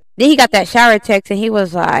answer. Then he got that shower text and he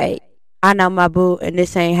was like, I know my boo and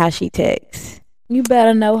this ain't how she texts. You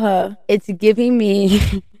better know her. It's giving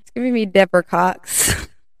me Deborah Cox.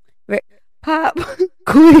 Pop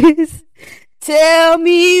quiz. Tell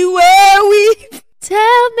me where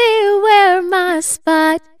my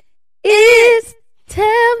spot is.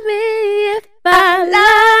 Tell me if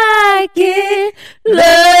I like it.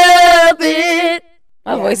 Love it.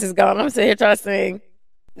 My voice is gone. I'm sitting here trying to sing.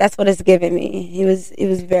 That's what it's giving me. He was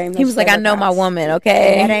very much. He was like, I know my woman,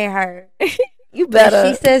 okay? That ain't her. You better.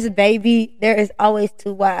 When she says, baby, there is always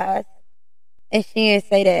two Y's. And she didn't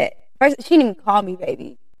say that. First, she didn't even call me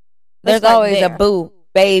baby. There's always a boo,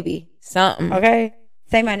 baby, something. Okay?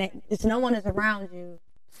 Say my name. Just no one is around you.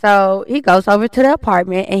 So he goes over to the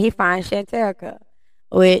apartment and he finds Shanterrica.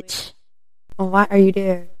 Which, why are you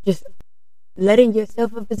there? Just letting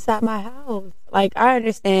yourself up inside my house. Like, I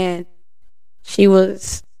understand she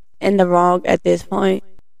was in the wrong at this point.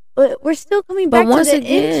 But we're still coming back to the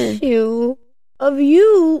issue of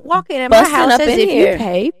you walking in my house as if you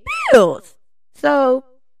pay bills. So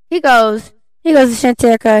he goes to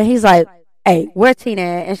Shanterrica and he's like, hey, where's Tina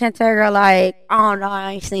at? And Shanterrica like, oh no,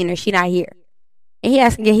 I ain't seen her. She not here. And he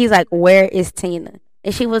asked again, he's like, where is Tina?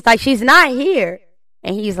 And she was like, she's not here.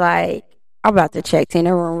 And he's like, I'm about to check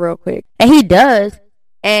Tina's room real quick. And he does.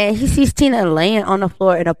 And he sees Tina laying on the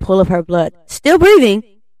floor in a pool of her blood. Still breathing,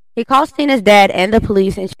 He calls Tina's dad and the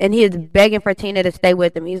police, and he is begging for Tina to stay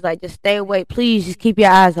with him. He's like, just stay away. Please, just keep your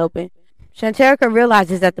eyes open. Shanterrica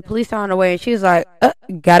realizes that the police are on the way, and she's like,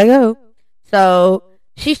 gotta go. So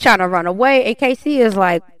she's trying to run away, and KC is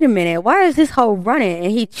like, wait a minute, why is this hoe running?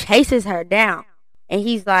 And he chases her down, and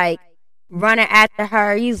he's like running after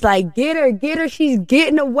her. He's like, get her, she's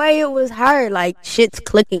getting away. It was her. Like, shit's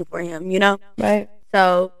clicking for him, you know? Right.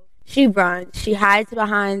 So she runs. She hides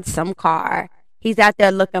behind some car. He's out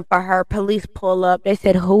there looking for her. Police pull up. They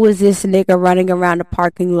said, who is this nigga running around the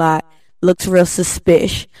parking lot? Looks real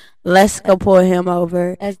suspicious. Let's go pull him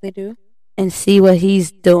over. As they do. And see what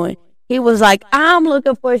he's doing. He was like, I'm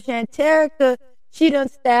looking for Shanterrica. She done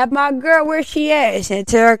stabbed my girl. Where she at?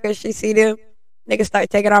 Shanterrica, she see them. Niggas start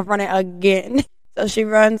taking off running again. So she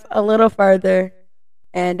runs a little further.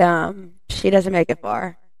 And she doesn't make it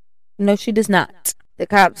far. No, she does not. The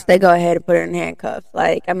cops, they go ahead and put her in handcuffs.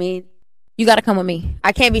 Like, I mean, you got to come with me.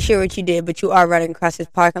 I can't be sure what you did, but you are running across this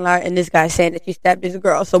parking lot, and this guy's saying that you stabbed this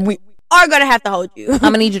girl. So we are going to have to hold you. I'm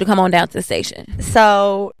going to need you to come on down to the station.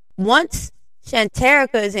 So once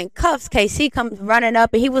Shanterrica is in cuffs, KC comes running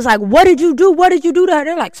up, and he was like, what did you do? What did you do to her?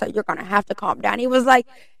 They're like, so you're going to have to calm down. He was like,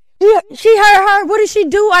 yeah, she hurt her. What did she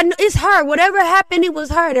do? It's her. Whatever happened, it was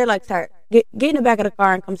her. They're like, sir, get in the back of the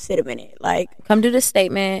car and come sit a minute. Like, come do the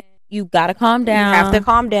statement. You gotta calm down. You have to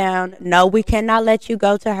calm down. No, we cannot let you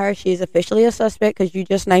go to her. She's officially a suspect because you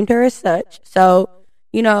just named her as such. So,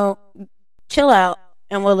 you know, chill out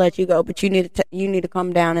and we'll let you go. But you need to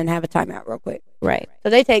calm down and have a timeout real quick. Right. So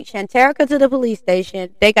they take Shanterrica to the police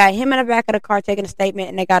station. They got him in the back of the car taking a statement,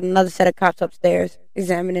 and they got another set of cops upstairs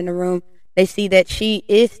examining the room. They see that she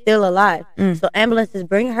is still alive. So ambulance is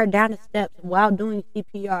bringing her down the steps while doing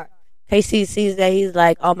CPR. KC sees that. He's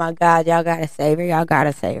like, oh my God, y'all gotta save her. Y'all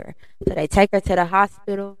gotta save her. So they take her to the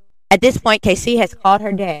hospital. At this point, KC has called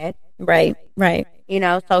her dad. Right. You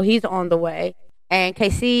know, so he's on the way. And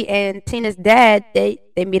KC and Tina's dad, they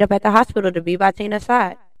meet up at the hospital to be by Tina's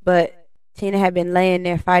side. But Tina had been laying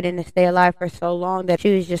there fighting to stay alive for so long that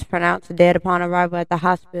she was just pronounced dead upon arrival at the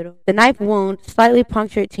hospital. The knife wound slightly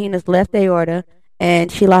punctured Tina's left aorta,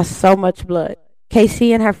 and she lost so much blood.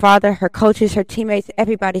 KC and her father, her coaches, her teammates,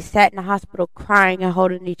 everybody sat in the hospital crying and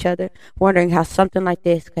holding each other, wondering how something like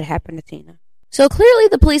this could happen to Tina. So clearly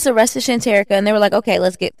the police arrested Shanterrica, and they were like, okay,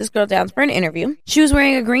 let's get this girl down for an interview. She was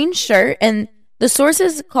wearing a green shirt, and the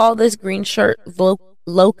sources call this green shirt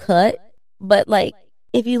low cut. But, like,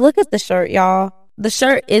 if you look at the shirt, y'all, the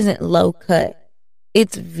shirt isn't low cut.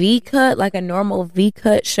 It's V-cut, like a normal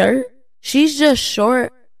V-cut shirt. She's just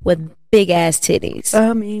short with big-ass titties.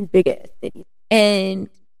 I mean, big-ass titties. And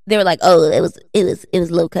they were like, oh, it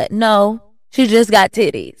was low cut. No, she just got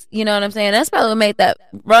titties. You know what I'm saying? That's probably what made that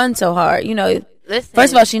run so hard. You know, listen,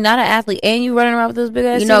 first of all, she's not an athlete, and you running around with those big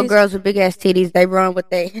ass titties. You know, girls with big ass titties,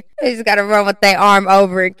 they just gotta run with their arm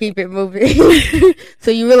over and keep it moving.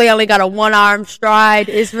 So you really only got a one arm stride.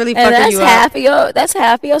 It's really fucking you up. That's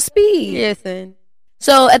half of your speed. Listen.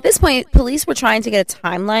 So at this point, police were trying to get a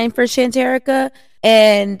timeline for Shanterrica,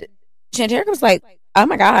 and Shanterrica was like, oh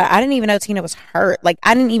my God, I didn't even know Tina was hurt. Like,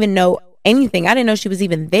 I didn't even know anything. I didn't know she was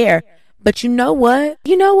even there. But you know what?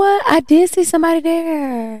 I did see somebody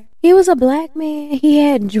there. He was a black man. He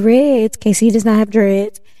had dreads. Casey does not have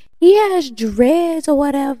dreads. He has dreads or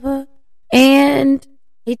whatever. And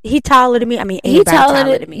he taller than me. I mean, he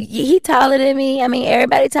taller than me. He taller than me. I mean,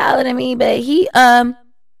 everybody taller than me. But he,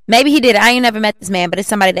 maybe he did. I ain't never met this man, but it's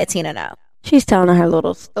somebody that Tina know. She's telling her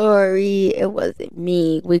little story. It wasn't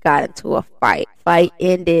me. We got into a fight. Fight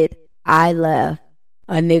ended. I left.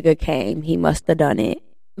 A nigga came. He must have done it.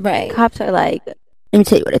 Right. Cops are like, let me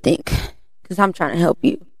tell you what I think, because I'm trying to help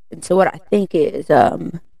you. And so what I think is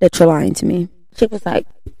that you're lying to me. She was like,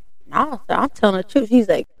 no, sir, I'm telling the truth. He's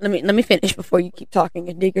like, let me finish before you keep talking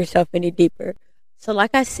and dig yourself any deeper. So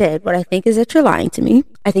like I said, what I think is that you're lying to me.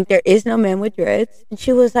 I think there is no man with dreads. And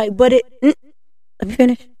she was like, let me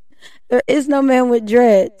finish. There is no man with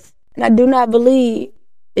dreads. And I do not believe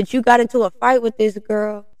that you got into a fight with this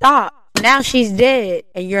girl. Stop. Now she's dead,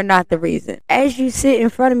 and you're not the reason. As you sit in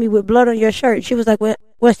front of me with blood on your shirt, she was like, well,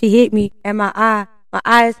 she hit me, and my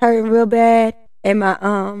eye is hurting real bad, and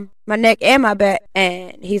my neck and my back.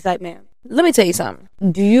 And he's like, ma'am, let me tell you something.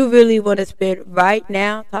 Do you really want to spend right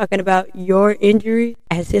now talking about your injury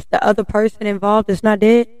as if the other person involved is not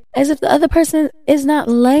dead? As if the other person is not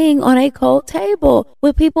laying on a cold table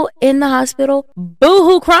with people in the hospital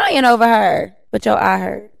boo-hoo crying over her. But your eye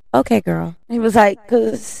hurt. Okay, girl. He was like,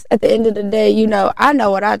 because at the end of the day, you know, I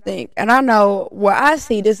know what I think. And I know where I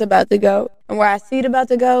see this about to go. And where I see it about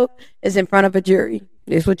to go is in front of a jury.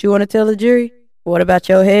 This what you want to tell the jury? What about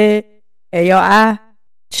your head and your eye?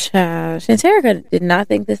 Child, Shanterrica did not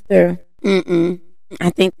think this through. I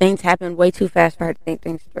think things happened way too fast for her to think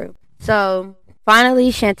things through. So finally,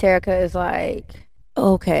 Shanterrica is like,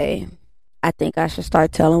 okay, I think I should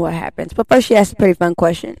start telling what happens. But first, she asked a pretty fun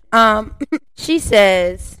question. She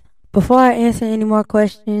says, before I answer any more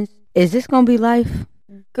questions, is this gonna be life?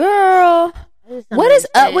 Girl, what is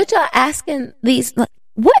up with y'all asking these?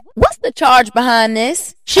 What's the charge behind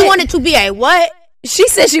this? She wanted to be a what? She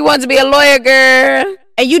said she wanted to be a lawyer, girl.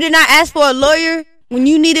 And you did not ask for a lawyer when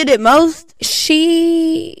you needed it most?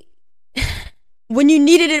 When you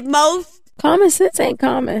needed it most? Common sense ain't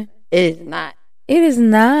common. It is not. It is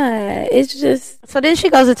not. It's just... So then she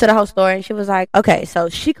goes into the whole story and she was like, okay, so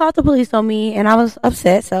she called the police on me and I was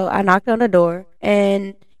upset. So I knocked on the door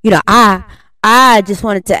and, I just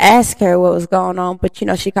wanted to ask her what was going on. But,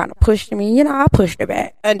 she kind of pushed me. I pushed her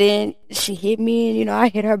back. And then she hit me and, I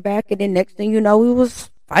hit her back. And then next thing you know, we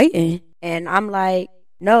was fighting. And I'm like,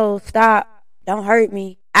 no, stop. Don't hurt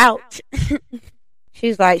me. Ouch.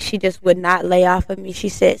 She's like, she just would not lay off of me. She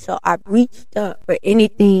said, so I reached up for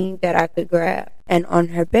anything that I could grab. And on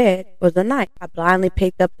her bed was a knife. I blindly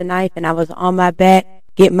picked up the knife and I was on my back,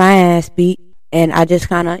 get my ass beat. And I just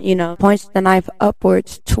kind of, points the knife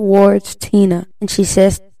upwards towards Tina. And she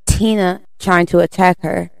says Tina, trying to attack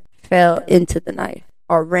her, fell into the knife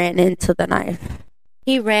or ran into the knife.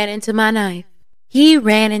 He ran into my knife. He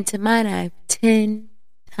ran into my knife 10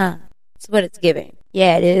 times. That's what it's giving.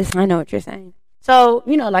 Yeah, it is. I know what you're saying. So,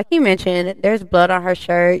 like you mentioned, there's blood on her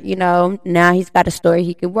shirt, now he's got a story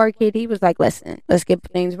he can work it. He was like, listen, let's get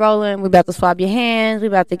things rolling. We about to swab your hands. We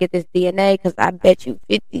about to get this DNA because I bet you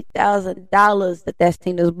 $50,000 that's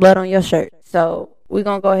Tina's blood on your shirt. So we're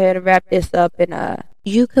going to go ahead and wrap this up. And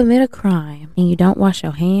you commit a crime and you don't wash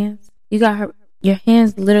your hands. Your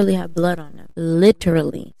hands literally have blood on them.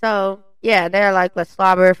 Literally. So... yeah, they're like, let's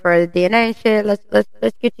swab her for the DNA and shit. Let's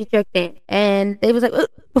get you checked in. And they was like,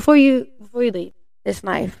 before you leave, this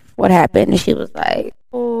knife, what happened? And she was like,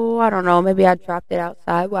 oh, I don't know. Maybe I dropped it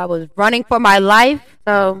outside while I was running for my life.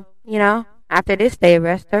 So, after this, they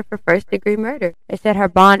arrest her for first-degree murder. They set her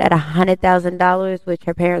bond at $100,000, which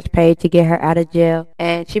her parents paid to get her out of jail.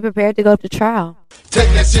 And she prepared to go to trial. Take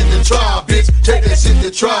that shit to trial, bitch. Take that shit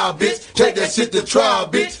to trial, bitch. Take that shit to trial,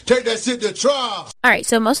 bitch. Take that shit to trial. All right,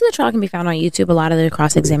 so most of the trial can be found on YouTube, a lot of the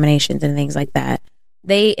cross-examinations and things like that.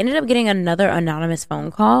 They ended up getting another anonymous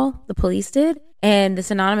phone call, the police did, and this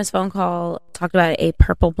anonymous phone call talked about a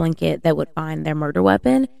purple blanket that would find their murder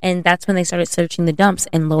weapon, and that's when they started searching the dumps,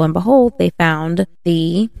 and lo and behold, they found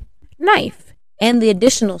the knife and the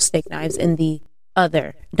additional steak knives in the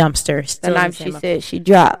other dumpster. The knife she said she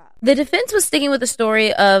dropped. The defense was sticking with the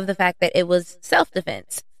story of the fact that it was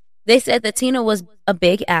self-defense. They said that Tina was a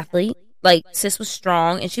big athlete. Like, sis was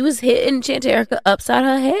strong, and she was hitting Shanterrica upside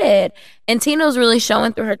her head. And Tina was really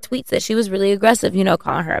showing through her tweets that she was really aggressive,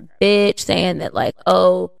 calling her a bitch, saying that, like,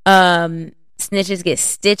 snitches get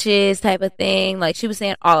stitches type of thing. Like, she was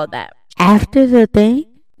saying all of that. After the thing?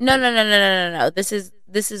 No. This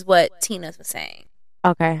is what Tina was saying.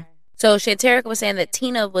 Okay. So Shanterrica was saying that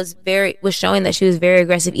Tina was showing that she was very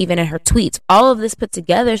aggressive even in her tweets. All of this put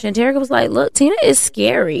together, Shanterrica was like, look, Tina is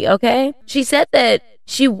scary, okay? She said that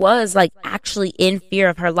she was like actually in fear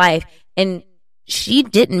of her life and she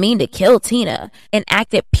didn't mean to kill Tina and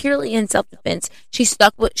acted purely in self-defense. She's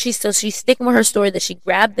sticking with her story that she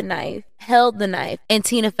grabbed the knife, held the knife, and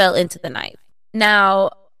Tina fell into the knife. Now,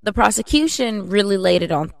 the prosecution really laid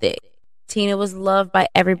it on thick. Tina was loved by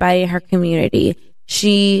everybody in her community.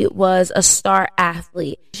 She was a star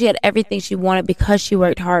athlete. She had everything she wanted because she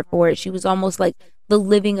worked hard for it. She was almost like the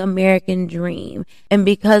living American dream. And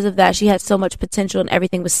because of that, she had so much potential and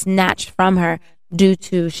everything was snatched from her due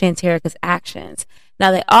to Shanterrica's actions.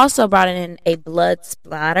 Now, they also brought in a blood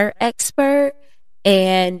splatter expert,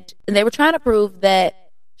 and they were trying to prove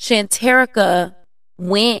that Shanterrica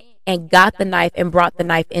went and got the knife and brought the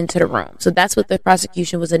knife into the room. So that's what the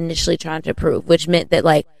prosecution was initially trying to prove, which meant that,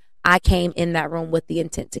 like, I came in that room with the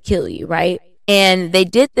intent to kill you, right? And they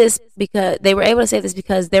did this because they were able to say this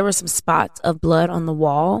because there were some spots of blood on the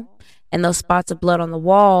wall, and those spots of blood on the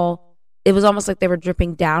wall, it was almost like they were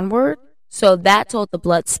dripping downward. So that told the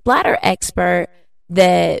blood splatter expert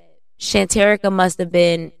that Shanterrica must have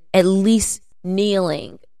been at least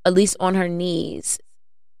kneeling, at least on her knees,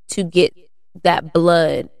 to get that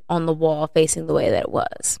blood on the wall facing the way that it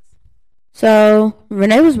was. So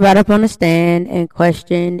Renee was brought up on the stand and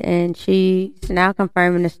questioned, and she's now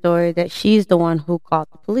confirming the story that she's the one who called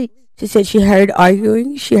the police. She said she heard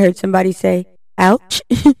arguing. She heard somebody say, ouch,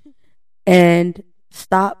 and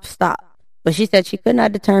stop. But she said she could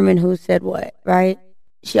not determine who said what, right?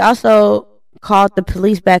 She also called the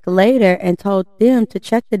police back later and told them to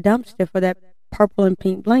check the dumpster for that purple and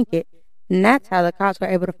pink blanket. And that's how the cops were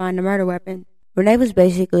able to find the murder weapon. Renee was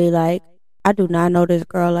basically like, I do not know this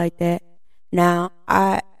girl like that. Now,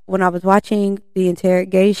 when I was watching the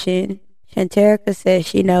interrogation, Shanterrica says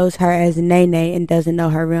she knows her as Nene and doesn't know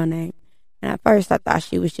her real name. And at first I thought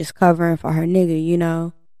she was just covering for her nigga, you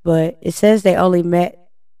know. But it says they only met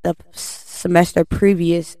the semester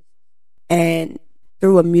previous and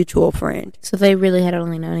through a mutual friend. So they really had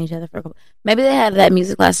only known each other for a couple. Maybe they had that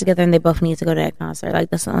music class together and they both need to go to that concert. Like,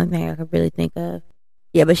 that's the only thing I could really think of.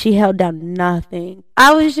 Yeah, but she held down nothing.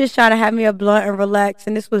 I was just trying to have me a blunt and relax,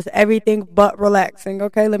 and this was everything but relaxing,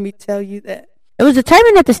 okay? Let me tell you that. It was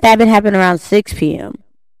determined that the stabbing happened around 6 p.m.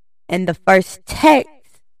 And the first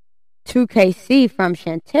text to KC from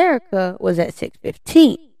Shanterrica was at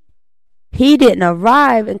 6:15. He didn't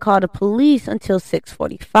arrive and call the police until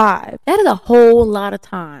 6:45. That is a whole lot of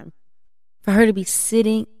time for her to be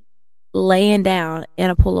sitting, laying down in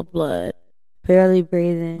a pool of blood, barely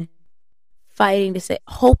breathing, fighting to say,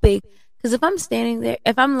 hoping. Because if I'm standing there,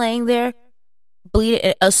 if I'm laying there,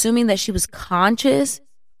 bleeding, assuming that she was conscious,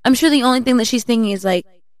 I'm sure the only thing that she's thinking is like,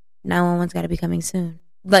 911's got to be coming soon.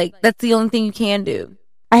 Like, that's the only thing you can do.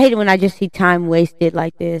 I hate it when I just see time wasted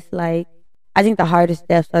like this. Like, I think the hardest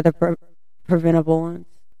deaths are the preventable ones.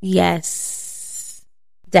 Yes,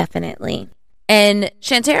 definitely. And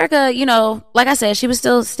Shanterrica, you know, like I said, she was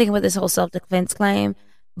still sticking with this whole self-defense claim,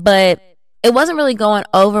 but it wasn't really going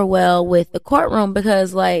over well with the courtroom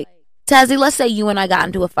because, like, Tazzy, let's say you and I got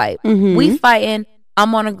into a fight. Mm-hmm. We fighting,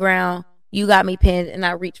 I'm on the ground, you got me pinned, and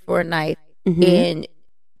I reach for a knife, and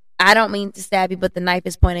I don't mean to stab you, but the knife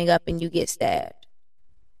is pointing up and you get stabbed.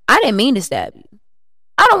 I didn't mean to stab you.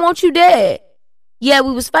 I don't want you dead. Yeah,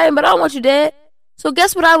 we was fighting, but I don't want you dead. So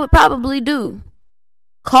guess what I would probably do?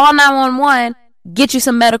 Call 911, get you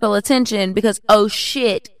some medical attention because, oh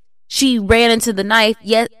shit, she ran into the knife.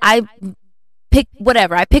 Yes, I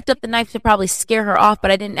picked up the knife to probably scare her off,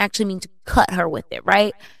 but I didn't actually mean to cut her with it,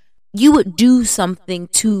 right? You would do something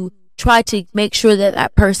to try to make sure that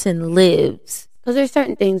that person lives. Because there's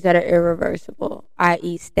certain things that are irreversible,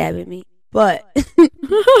 i.e. stabbing me. But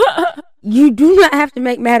you do not have to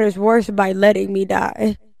make matters worse by letting me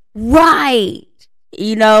die. Right.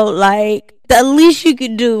 You know, like, the least you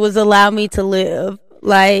could do was allow me to live.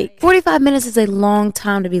 Like, 45 minutes is a long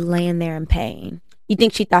time to be laying there in pain. You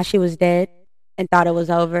think she thought she was dead and thought it was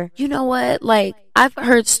over? You know what? Like, I've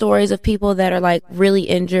heard stories of people that are, like, really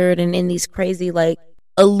injured and in these crazy, like,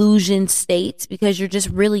 illusion states because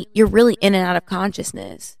you're really in and out of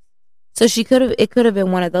consciousness. So it could have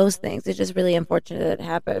been one of those things. It's just really unfortunate that it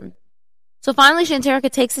happened. So finally,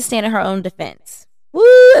 Shanterrica takes a stand in her own defense. Woo!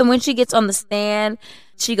 And when she gets on the stand,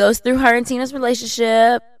 she goes through her and Tina's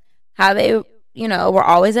relationship, how they, you know, were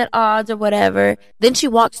always at odds or whatever. Then she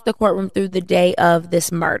walks the courtroom through the day of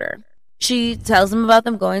this murder. She tells them about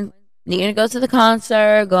them needing to go to the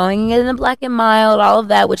concert, going in the Black and Mild, all of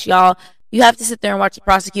that, which you have to sit there and watch the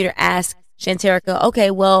prosecutor ask Shanterrica,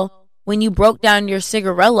 okay, well, when you broke down your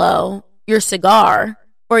cigarillo, your cigar,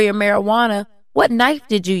 or your marijuana, what knife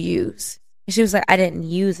did you use? And she was like, I didn't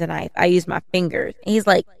use a knife. I used my fingers. And he's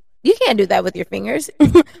like, you can't do that with your fingers.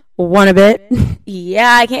 Want a bit? Yeah,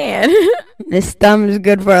 I can. This thumb is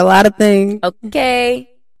good for a lot of things. Okay.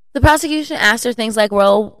 The prosecution asked her things like,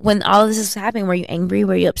 well, when all of this is happening, were you angry?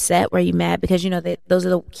 Were you upset? Were you mad? Because, you know, those are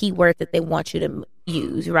the key words that they want you to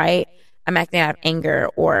use, right? I'm acting out of anger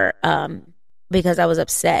or because I was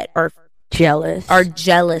upset or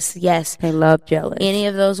jealous. Yes. I love jealous. Any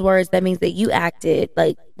of those words, that means that you acted,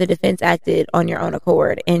 like the defense acted on your own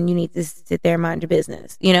accord and you need to sit there and mind your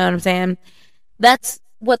business. You know what I'm saying? That's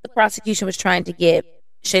what the prosecution was trying to get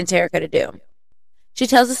Shanterrica to do. She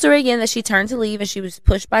tells the story again that she turned to leave and she was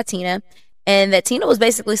pushed by Tina and that Tina was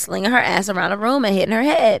basically slinging her ass around the room and hitting her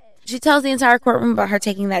head. She tells the entire courtroom about her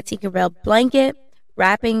taking that Tinkerbell blanket,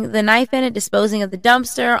 wrapping the knife in it, disposing of the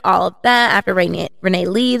dumpster, all of that after Renee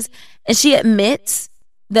leaves. And she admits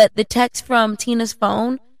that the texts from Tina's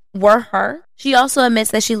phone were her. She also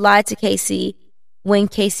admits that she lied to Casey when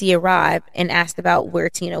Casey arrived and asked about where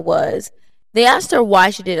Tina was. They asked her why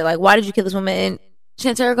she did it. Like, why did you kill this woman? And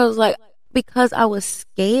Shanterrica was like, because I was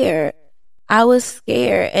scared.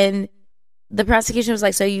 And the prosecution was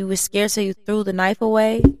like, so you were scared, so you threw the knife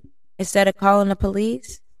away instead of calling the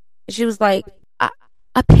police? And she was like,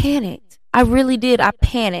 I panicked. I really did. I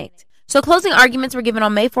panicked. So closing arguments were given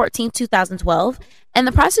on May 14, 2012, and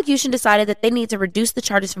the prosecution decided that they need to reduce the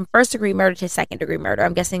charges from first-degree murder to second-degree murder.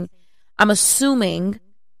 I'm assuming,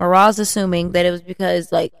 or Ra's assuming, that it was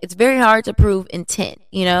because, like, it's very hard to prove intent,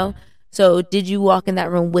 you know? So did you walk in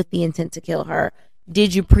that room with the intent to kill her?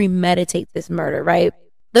 did you premeditate this murder, right?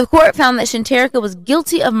 The court found that Shanterrica was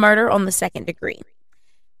guilty of murder on the second degree.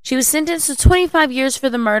 She was sentenced to 25 years for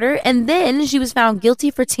the murder, and then she was found guilty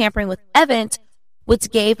for tampering with evidence, which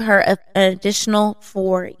gave her an additional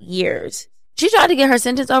 4 years. She tried to get her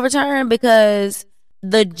sentence overturned because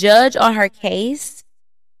the judge on her case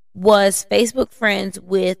was Facebook friends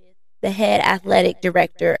with the head athletic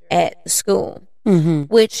director at the school,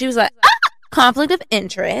 which she was like, conflict of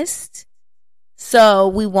interest. So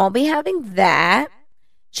we won't be having that.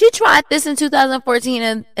 She tried this in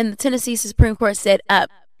 2014, and the Tennessee Supreme Court said,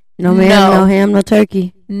 no ma'am, no ham, no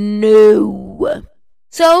turkey. No.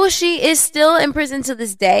 So she is still in prison to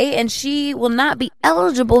this day, and she will not be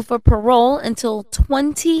eligible for parole until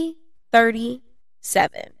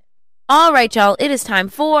 2037. All right, y'all, it is time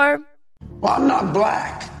for... Well, I'm not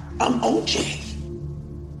black. I'm OJ.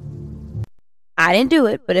 I didn't do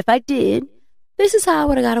it, but if I did, this is how I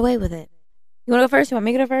would have got away with it. You want to go first? You want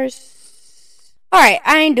me to go first? All right,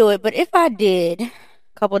 I ain't do it, but if I did, a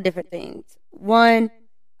couple of different things. One,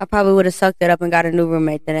 I probably would have sucked it up and got a new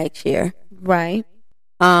roommate the next year. Right.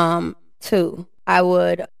 Two, I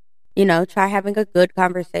would, try having a good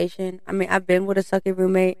conversation. I mean, I've been with a sucky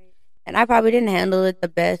roommate, and I probably didn't handle it the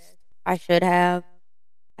best I should have.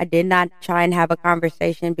 I did not try and have a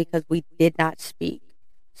conversation because we did not speak.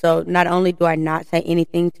 So not only do I not say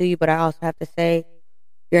anything to you, but I also have to say,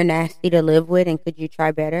 you're nasty to live with, and could you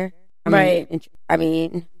try better? I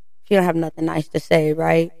mean, you don't have nothing nice to say,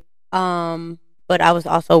 right? But I was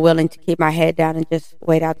also willing to keep my head down and just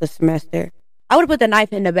wait out the semester. I would have put the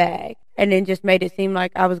knife in the bag and then just made it seem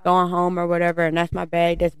like I was going home or whatever, and that's my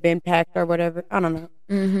bag that's been packed or whatever. I don't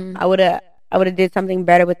know. I would have did something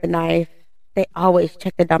better with the knife. They always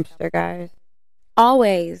check the dumpster, guys.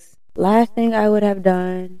 Always. Last thing I would have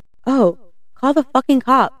done, call the fucking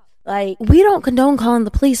cops. Like, we don't condone calling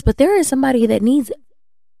the police, but there is somebody that needs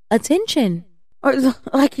attention. Or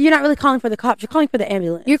like, you're not really calling for the cops, you're calling for the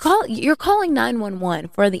ambulance. You're calling 911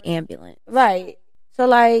 for the ambulance. Right. So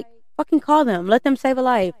like, fucking call them. Let them save a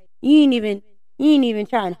life. You ain't even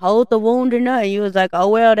try and hold the wound or nothing. You was like, oh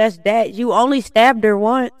well, that's that. You only stabbed her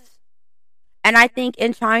once. And I think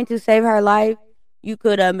in trying to save her life, you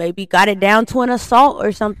could have maybe got it down to an assault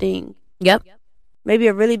or something. Yep. Maybe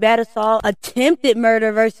a really bad assault, attempted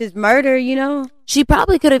murder versus murder, She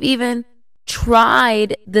probably could have even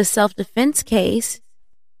tried the self-defense case,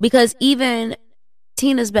 because even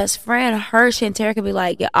Tina's best friend, Shanterrica, could be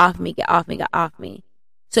like, get off me, get off me, get off me.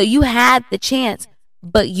 So you had the chance,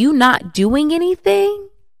 but you not doing anything?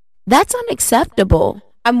 That's unacceptable.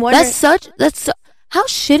 I'm wondering... How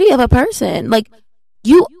shitty of a person. Like,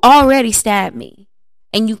 you already stabbed me,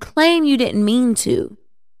 and you claim you didn't mean to.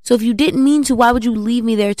 So if you didn't mean to, why would you leave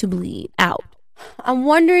me there to bleed out? I'm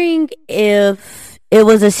wondering if it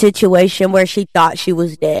was a situation where she thought she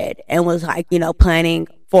was dead and was like, planning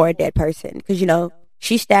for a dead person. Because,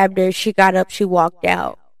 she stabbed her, she got up, she walked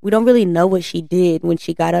out. We don't really know what she did when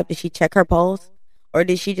she got up. Did she check her pulse? Or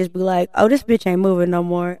did she just be like, oh, this bitch ain't moving no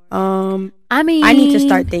more? I need to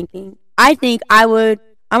start thinking. I think I'm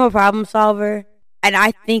a problem solver. And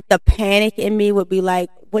I think the panic in me would be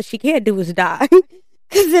like, what she can't do is die.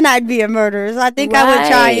 Because then I'd be a murderer. So I think I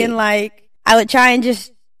would try and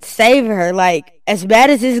just save her. Like, as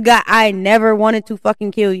bad as this got, I never wanted to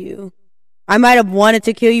fucking kill you. I might have wanted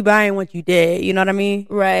to kill you, but I didn't want you dead. You know what I mean?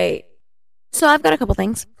 Right. So I've got a couple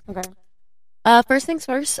things. Okay. First things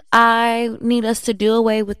first, I need us to do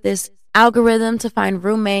away with this algorithm to find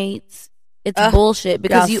roommates. It's bullshit,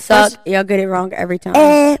 because y'all suck. Y'all get it wrong every time.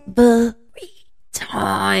 Every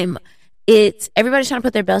time. It's everybody's trying to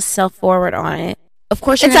put their best self forward on it. Of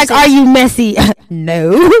course, it's like, are you messy?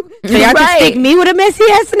 No. So y'all just stick me with a messy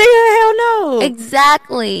ass nigga? Hell no.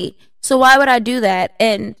 Exactly. So why would I do that?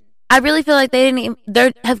 And I really feel like they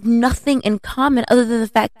have nothing in common other than the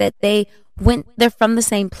fact that they're from the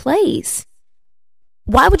same place.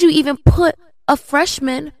 Why would you even put a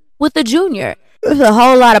freshman with a junior? There's a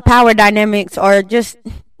whole lot of power dynamics, or just,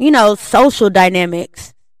 social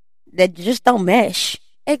dynamics that just don't mesh.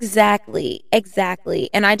 Exactly.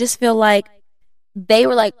 And I just feel like they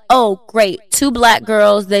were like, oh, great, 2 black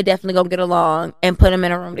girls, they definitely gonna get along, and put them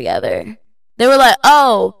in a room together. They were like,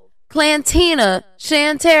 oh, Clantina,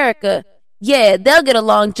 Shanterrica, yeah, they'll get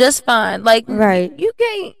along just fine. Like, right. You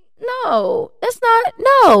can't, that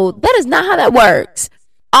is not how that works.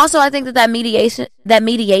 Also, I think that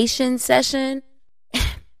mediation session,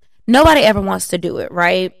 nobody ever wants to do it,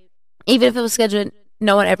 right? Even if it was scheduled,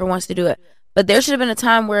 no one ever wants to do it. But there should have been a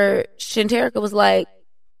time where Shanterrica was like,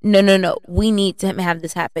 no, we need to have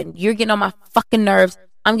this happen. You're getting on my fucking nerves.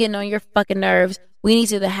 I'm getting on your fucking nerves. We need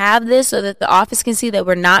to have this so that the office can see that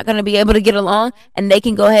we're not going to be able to get along, and they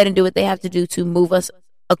can go ahead and do what they have to do to move us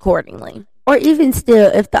accordingly. Or even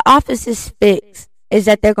still, if the office is fixed, is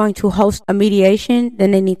that they're going to host a mediation,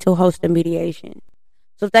 then they need to host a mediation.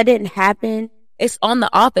 So if that didn't happen, it's on the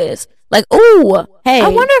office. Like, ooh, hey, I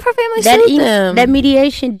wonder if her family sued them. That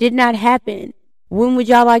mediation did not happen. When would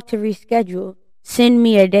y'all like to reschedule? Send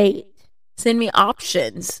me a date. Send me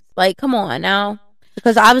options. Like, come on now.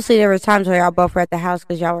 Because obviously there were times where y'all both were at the house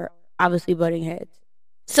because y'all were obviously butting heads.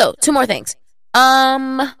 So, 2 more things.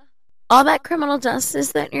 All that criminal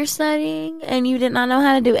justice that you're studying and you did not know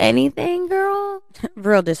how to do anything, girl.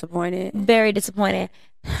 Real disappointed. Very disappointed.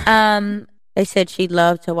 They said she'd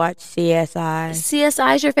love to watch CSI.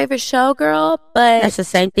 CSI is your favorite show, girl, but that's the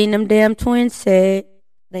same thing them damn twins said.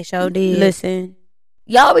 They sure did. Listen.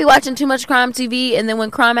 Y'all be watching too much crime TV, and then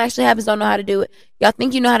when crime actually happens, don't know how to do it. Y'all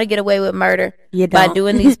think you know how to get away with murder by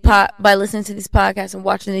doing these by listening to these podcasts and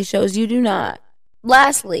watching these shows. You do not.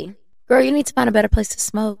 Lastly, girl, you need to find a better place to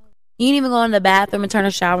smoke. You didn't even go in the bathroom and turn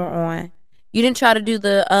a shower on. You didn't try to do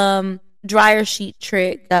the dryer sheet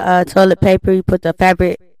trick. The toilet paper, you put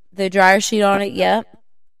the dryer sheet on it. Yep.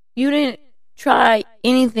 You didn't try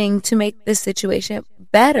anything to make this situation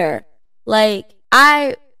better. Like,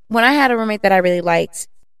 when I had a roommate that I really liked,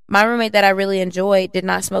 my roommate that I really enjoyed did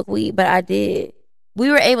not smoke weed, but I did. We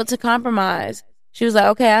were able to compromise. She was like,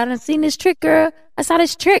 okay, I done seen this trick, girl. I saw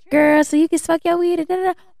this trick, girl, so you can smoke your weed,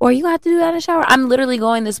 or you have to do that in the shower. I'm literally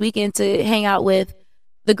going this weekend to hang out with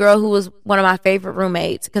the girl who was one of my favorite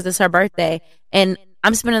roommates because it's her birthday, and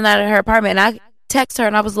I'm spending that at her apartment, and I text her,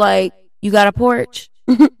 and I was like, you got a porch?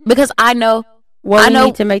 Because I know what we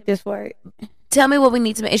need to make this work. Tell me what we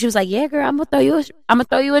need to make. And she was like, yeah, girl, I'm gonna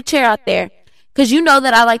throw you a chair out there because you know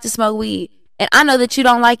that I like to smoke weed, and I know that you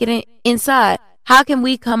don't like it inside. How can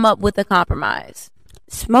we come up with a compromise?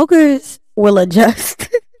 Smokers will adjust.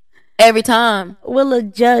 Every time. We'll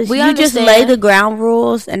adjust. You just lay the ground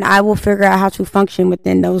rules, and I will figure out how to function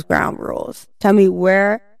within those ground rules. Tell me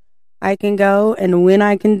where I can go and when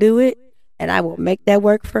I can do it, and I will make that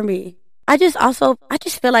work for me. I just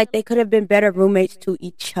feel like they could have been better roommates to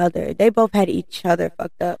each other. They both had each other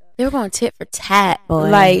fucked up. They were going tit for tat, boy.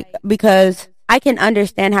 Like, because I can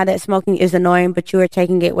understand how that smoking is annoying, but you are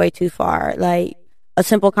taking it way too far. Like, a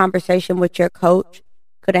simple conversation with your coach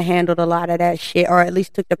could have handled a lot of that shit, or at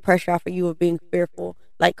least took the pressure off of you of being fearful.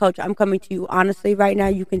 Like, coach, I'm coming to you honestly right now.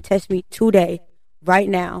 You can test me today, right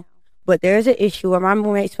now. But there's an issue where my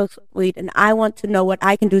roommate smokes weed, and I want to know what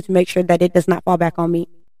I can do to make sure that it does not fall back on me.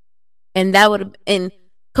 And that would, and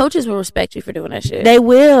coaches will respect you for doing that shit. They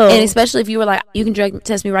will, and especially if you were like, you can drug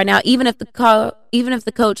test me right now. Even if the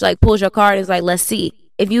coach like pulls your card and is like, let's see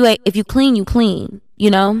if you clean, you clean.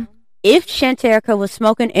 You know, if Shanterrica was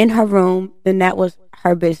smoking in her room, then that was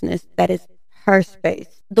her business. That is her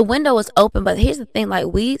space. The window was open, but here's the thing: like,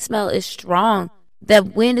 weed smell is strong.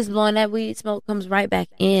 That wind is blowing. That weed smoke comes right back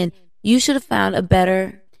in. You should have found a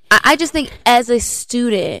better. I just think as a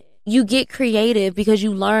student, you get creative because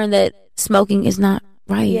you learn that smoking is not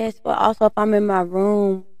right. Yes, but also if I'm in my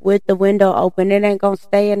room with the window open, it ain't gonna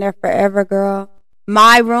stay in there forever, girl.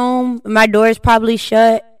 My room, my door is probably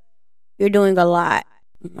shut. You're doing a lot.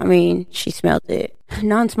 I mean, she smelled it.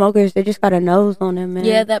 Non-smokers, they just got a nose on them, man.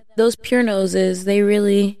 Yeah, those pure noses, they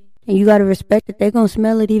really. And you gotta respect it. They're gonna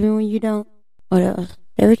smell it even when you don't. What else?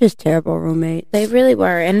 They were just terrible roommates. They really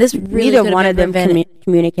were, and this really neither one of them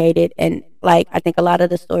communicated. And like, I think a lot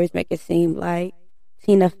of the stories make it seem like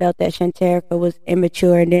Tina felt that Shanterrica was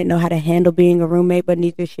immature and didn't know how to handle being a roommate, but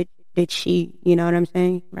neither did she. You know what I'm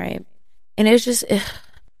saying? Right. And it's just,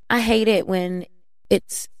 I hate it when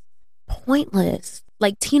it's pointless.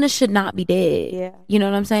 Like, Tina should not be dead. Yeah. You know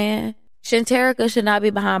what I'm saying? Shanterrica should not be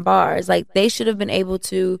behind bars. Like, they should have been able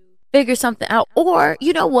to figure something out. Or,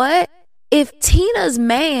 you know what? If Tina's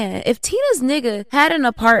nigga had an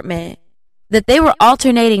apartment that they were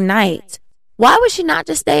alternating nights, why would she not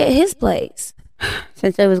just stay at his place?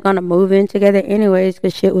 Since they was going to move in together anyways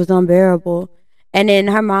because shit was unbearable. And then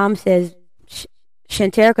her mom says,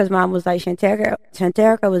 Shanterrica's mom was like,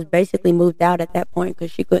 Shanterrica was basically moved out at that point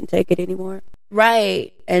because she couldn't take it anymore.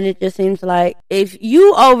 Right. And it just seems like if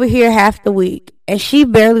you over here half the week and she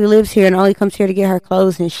barely lives here and only comes here to get her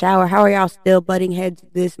clothes and shower, how are y'all still butting heads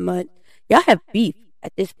this month? Y'all have beef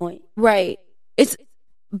at this point. Right. It's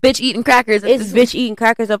bitch eating crackers. It's bitch eating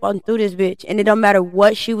crackers up on through this bitch. And it don't matter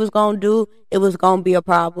what she was going to do, it was going to be a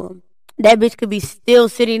problem. That bitch could be still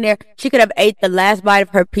sitting there. She could have ate the last bite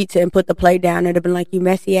of her pizza and put the plate down. It'd have been like, you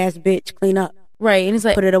messy ass bitch, clean up. Right. And it's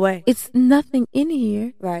like, put it away. It's nothing in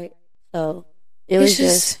here. Right. So it was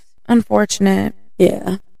just unfortunate.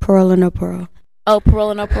 Yeah. Pearl and a pearl. Oh,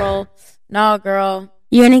 parole or no parole? No, girl.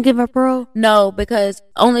 You didn't give her parole? No,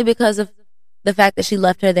 only because of the fact that she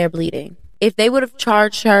left her there bleeding. If they would have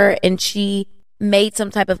charged her and she made some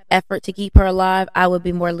type of effort to keep her alive, I would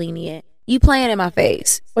be more lenient. You playing in my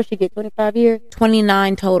face. What she get, 25 years?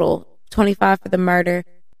 29 total. 25 for the murder,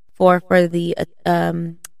 4 for the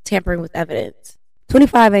tampering with evidence.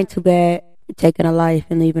 25 ain't too bad for taking a life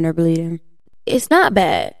and leaving her bleeding. It's not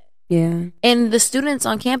bad. Yeah. And the students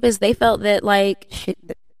on campus, they felt that like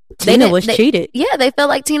Tina was cheated. Yeah, they felt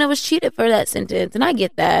like Tina was cheated for that sentence, and I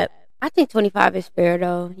get that. I think 25 is fair,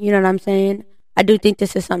 though. You know what I'm saying? I do think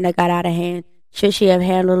this is something that got out of hand. Should she have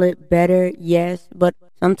handled it better? Yes. But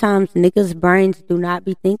sometimes niggas' brains do not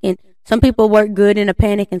be thinking. Some people work good in a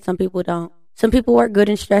panic and some people don't. Some people work good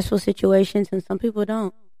in stressful situations and some people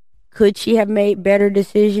don't. Could she have made better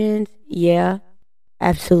decisions? Yeah,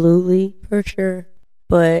 absolutely. For sure.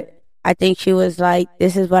 But I think she was like,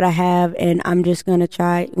 this is what I have and I'm just going to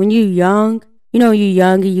try. When you're young, you're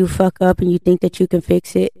young and you fuck up and you think that you can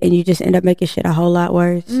fix it and you just end up making shit a whole lot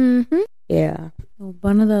worse. Mm-hmm. Yeah.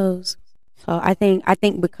 One of those. So I think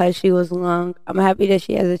because she was young, I'm happy that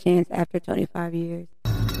she has a chance after 25 years.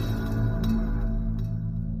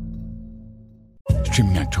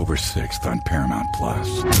 Streaming October 6th on Paramount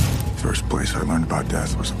Plus. First place I learned about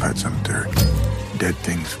death was a pet cemetery. Dead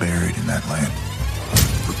things buried in that land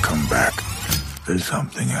would come back. There's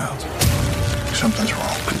something else. Something's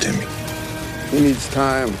wrong with Timmy. He needs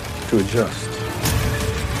time to adjust.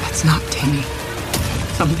 That's not Timmy.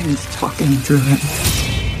 Something's talking through him.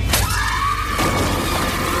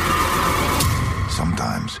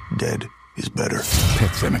 Sometimes dead is better.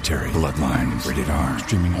 Pet Cemetery, Bloodlines, rated R.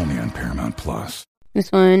 Streaming only on Paramount Plus. This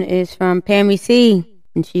one is from Pammy C.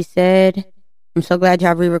 And she said, I'm so glad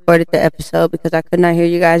y'all re-recorded the episode because I could not hear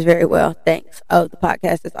you guys very well. Thanks. Oh, the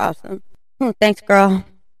podcast is awesome. Thanks, girl.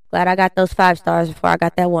 Glad I got those 5 stars before I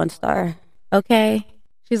got that 1 star. Okay.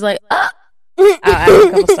 She's like, I'll add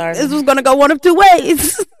a couple stars. This was going to go one of 2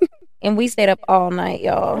 ways. And we stayed up all night,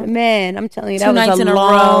 y'all. Man, I'm telling you, 2 that nights was a in a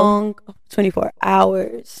long 24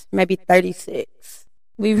 hours, maybe 36.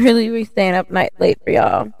 We staying up night late for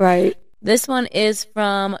y'all. Right. This one is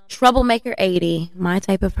from Troublemaker 80, my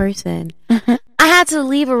type of person. I had to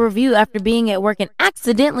leave a review after being at work and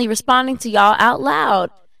accidentally responding to y'all out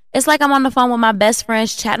loud. It's like I'm on the phone with my best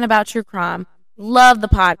friends chatting about true crime. Love the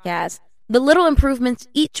podcast. The little improvements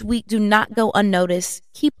each week do not go unnoticed.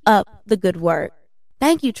 Keep up the good work.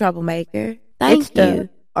 Thank you, Troublemaker. Thank you.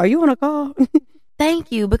 Are you on a call?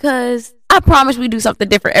 Thank you, because I promise we do something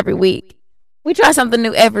different every week. We try something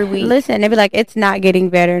new every week. Listen, they be like, it's not getting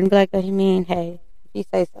better. And be like, what do you mean? Hey, you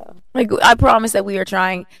say so. Like, I promise that we are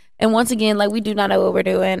trying. And once again, like, we do not know what we're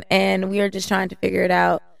doing. And we are just trying to figure it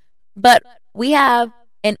out. But we have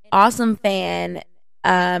an awesome fan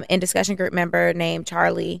and discussion group member named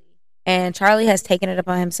Charlie. And Charlie has taken it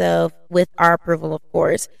upon himself, with our approval, of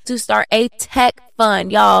course, to start a tech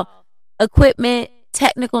fund. Y'all, equipment,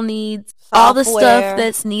 technical needs, all the stuff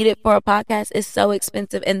that's needed for a podcast is so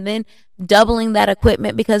expensive. And then doubling that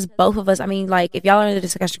equipment, because both of us, I mean, like, if y'all are in the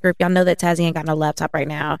discussion group, y'all know that Tazzy ain't got no laptop right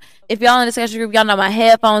now. If y'all in the discussion group, y'all know my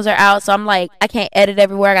headphones are out. So I'm like, I can't edit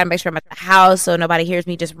everywhere. I got to make sure I'm at the house so nobody hears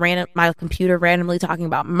me just my computer randomly talking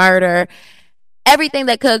about murder. Everything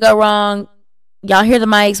that could go wrong. Y'all hear the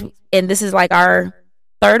mics, and this is like our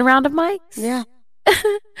 3rd round of mics. Yeah.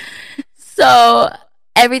 So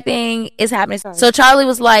everything is happening. So Charlie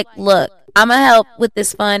was like, look, I'm going to help with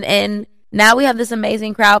this fund. And now we have this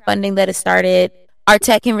amazing crowdfunding that has started. Our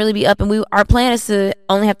tech can really be up, and our plan is to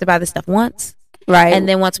only have to buy this stuff once. Right. And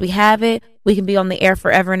then once we have it, we can be on the air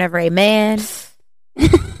forever and ever. Amen.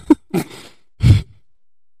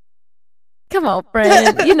 Come on,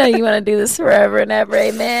 friend. You know you want to do this forever and ever.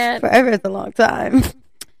 Amen. Forever is a long time.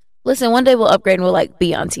 Listen, one day we'll upgrade and we'll like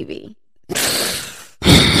be on TV.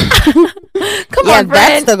 Come on, friend.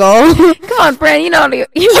 That's the goal. Come on, friend. You want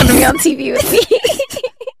to be on TV with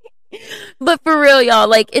me. But for real, y'all,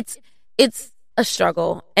 like it's a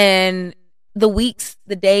struggle. And the weeks,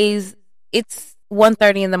 the days, it's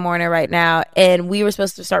 1:30 in the morning right now, and we were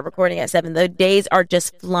supposed to start recording at 7. The days are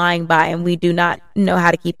just flying by, and we do not know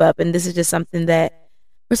how to keep up. And this is just something that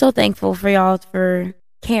we're so thankful for y'all for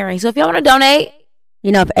caring. So if y'all want to donate,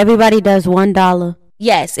 if everybody does $1,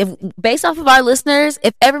 yes, if based off of our listeners,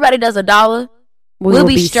 if everybody does $1, we'll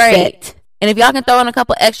be straight. Set. And if y'all can throw in a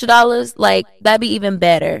couple extra dollars, like, that'd be even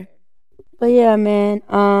better. But yeah, man,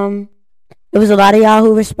 there was a lot of y'all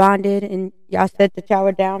who responded, and y'all said that y'all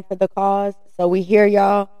were down for the cause. So we hear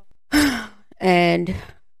y'all, and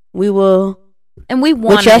we will, and we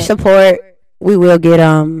want with your support, we will get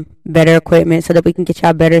better equipment so that we can get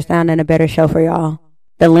y'all better sound and a better show for y'all.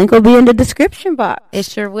 The link will be in the description box. It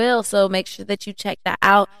sure will. So make sure that you check that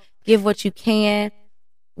out. Give what you can.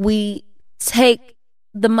 We take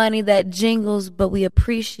the money that jingles, but we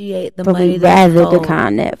appreciate the money that folds. The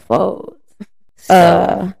kind that folds.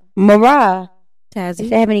 Mariah, Tazzy,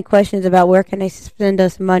 if they have any questions about where can they send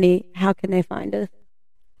us money, how can they find us?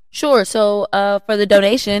 Sure. So for the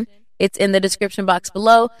donation, it's in the description box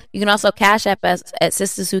below. You can also Cash App us at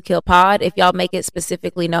Sisters Who Kill Pod. If y'all make it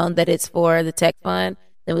specifically known that it's for the tech fund,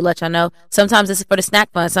 then we let y'all know. Sometimes it's for the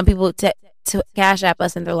snack fund. Some people to Cash App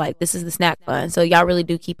us and they're like, this is the snack fund. So y'all really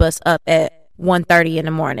do keep us up at 1:30 in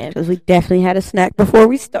the morning. Because we definitely had a snack before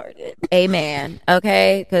we started. Amen.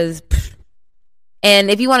 Okay?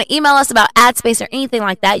 And if you want to email us about ad space or anything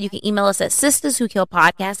like that, you can email us at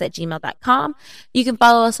sisterswhokillpodcast@gmail.com. You can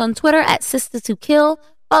follow us on Twitter at sisterswhokill.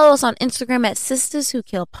 Follow us on Instagram at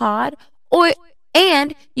sisterswhokillpod.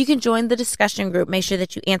 And you can join the discussion group. Make sure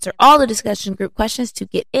that you answer all the discussion group questions to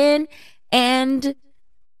get in. And,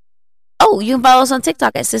 you can follow us on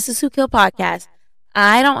TikTok at Sisters Who Kill Podcast.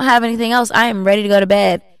 I don't have anything else. I am ready to go to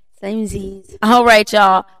bed. Same Z's. All right,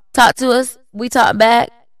 y'all. Talk to us. We talk back.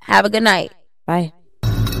 Have a good night. Bye.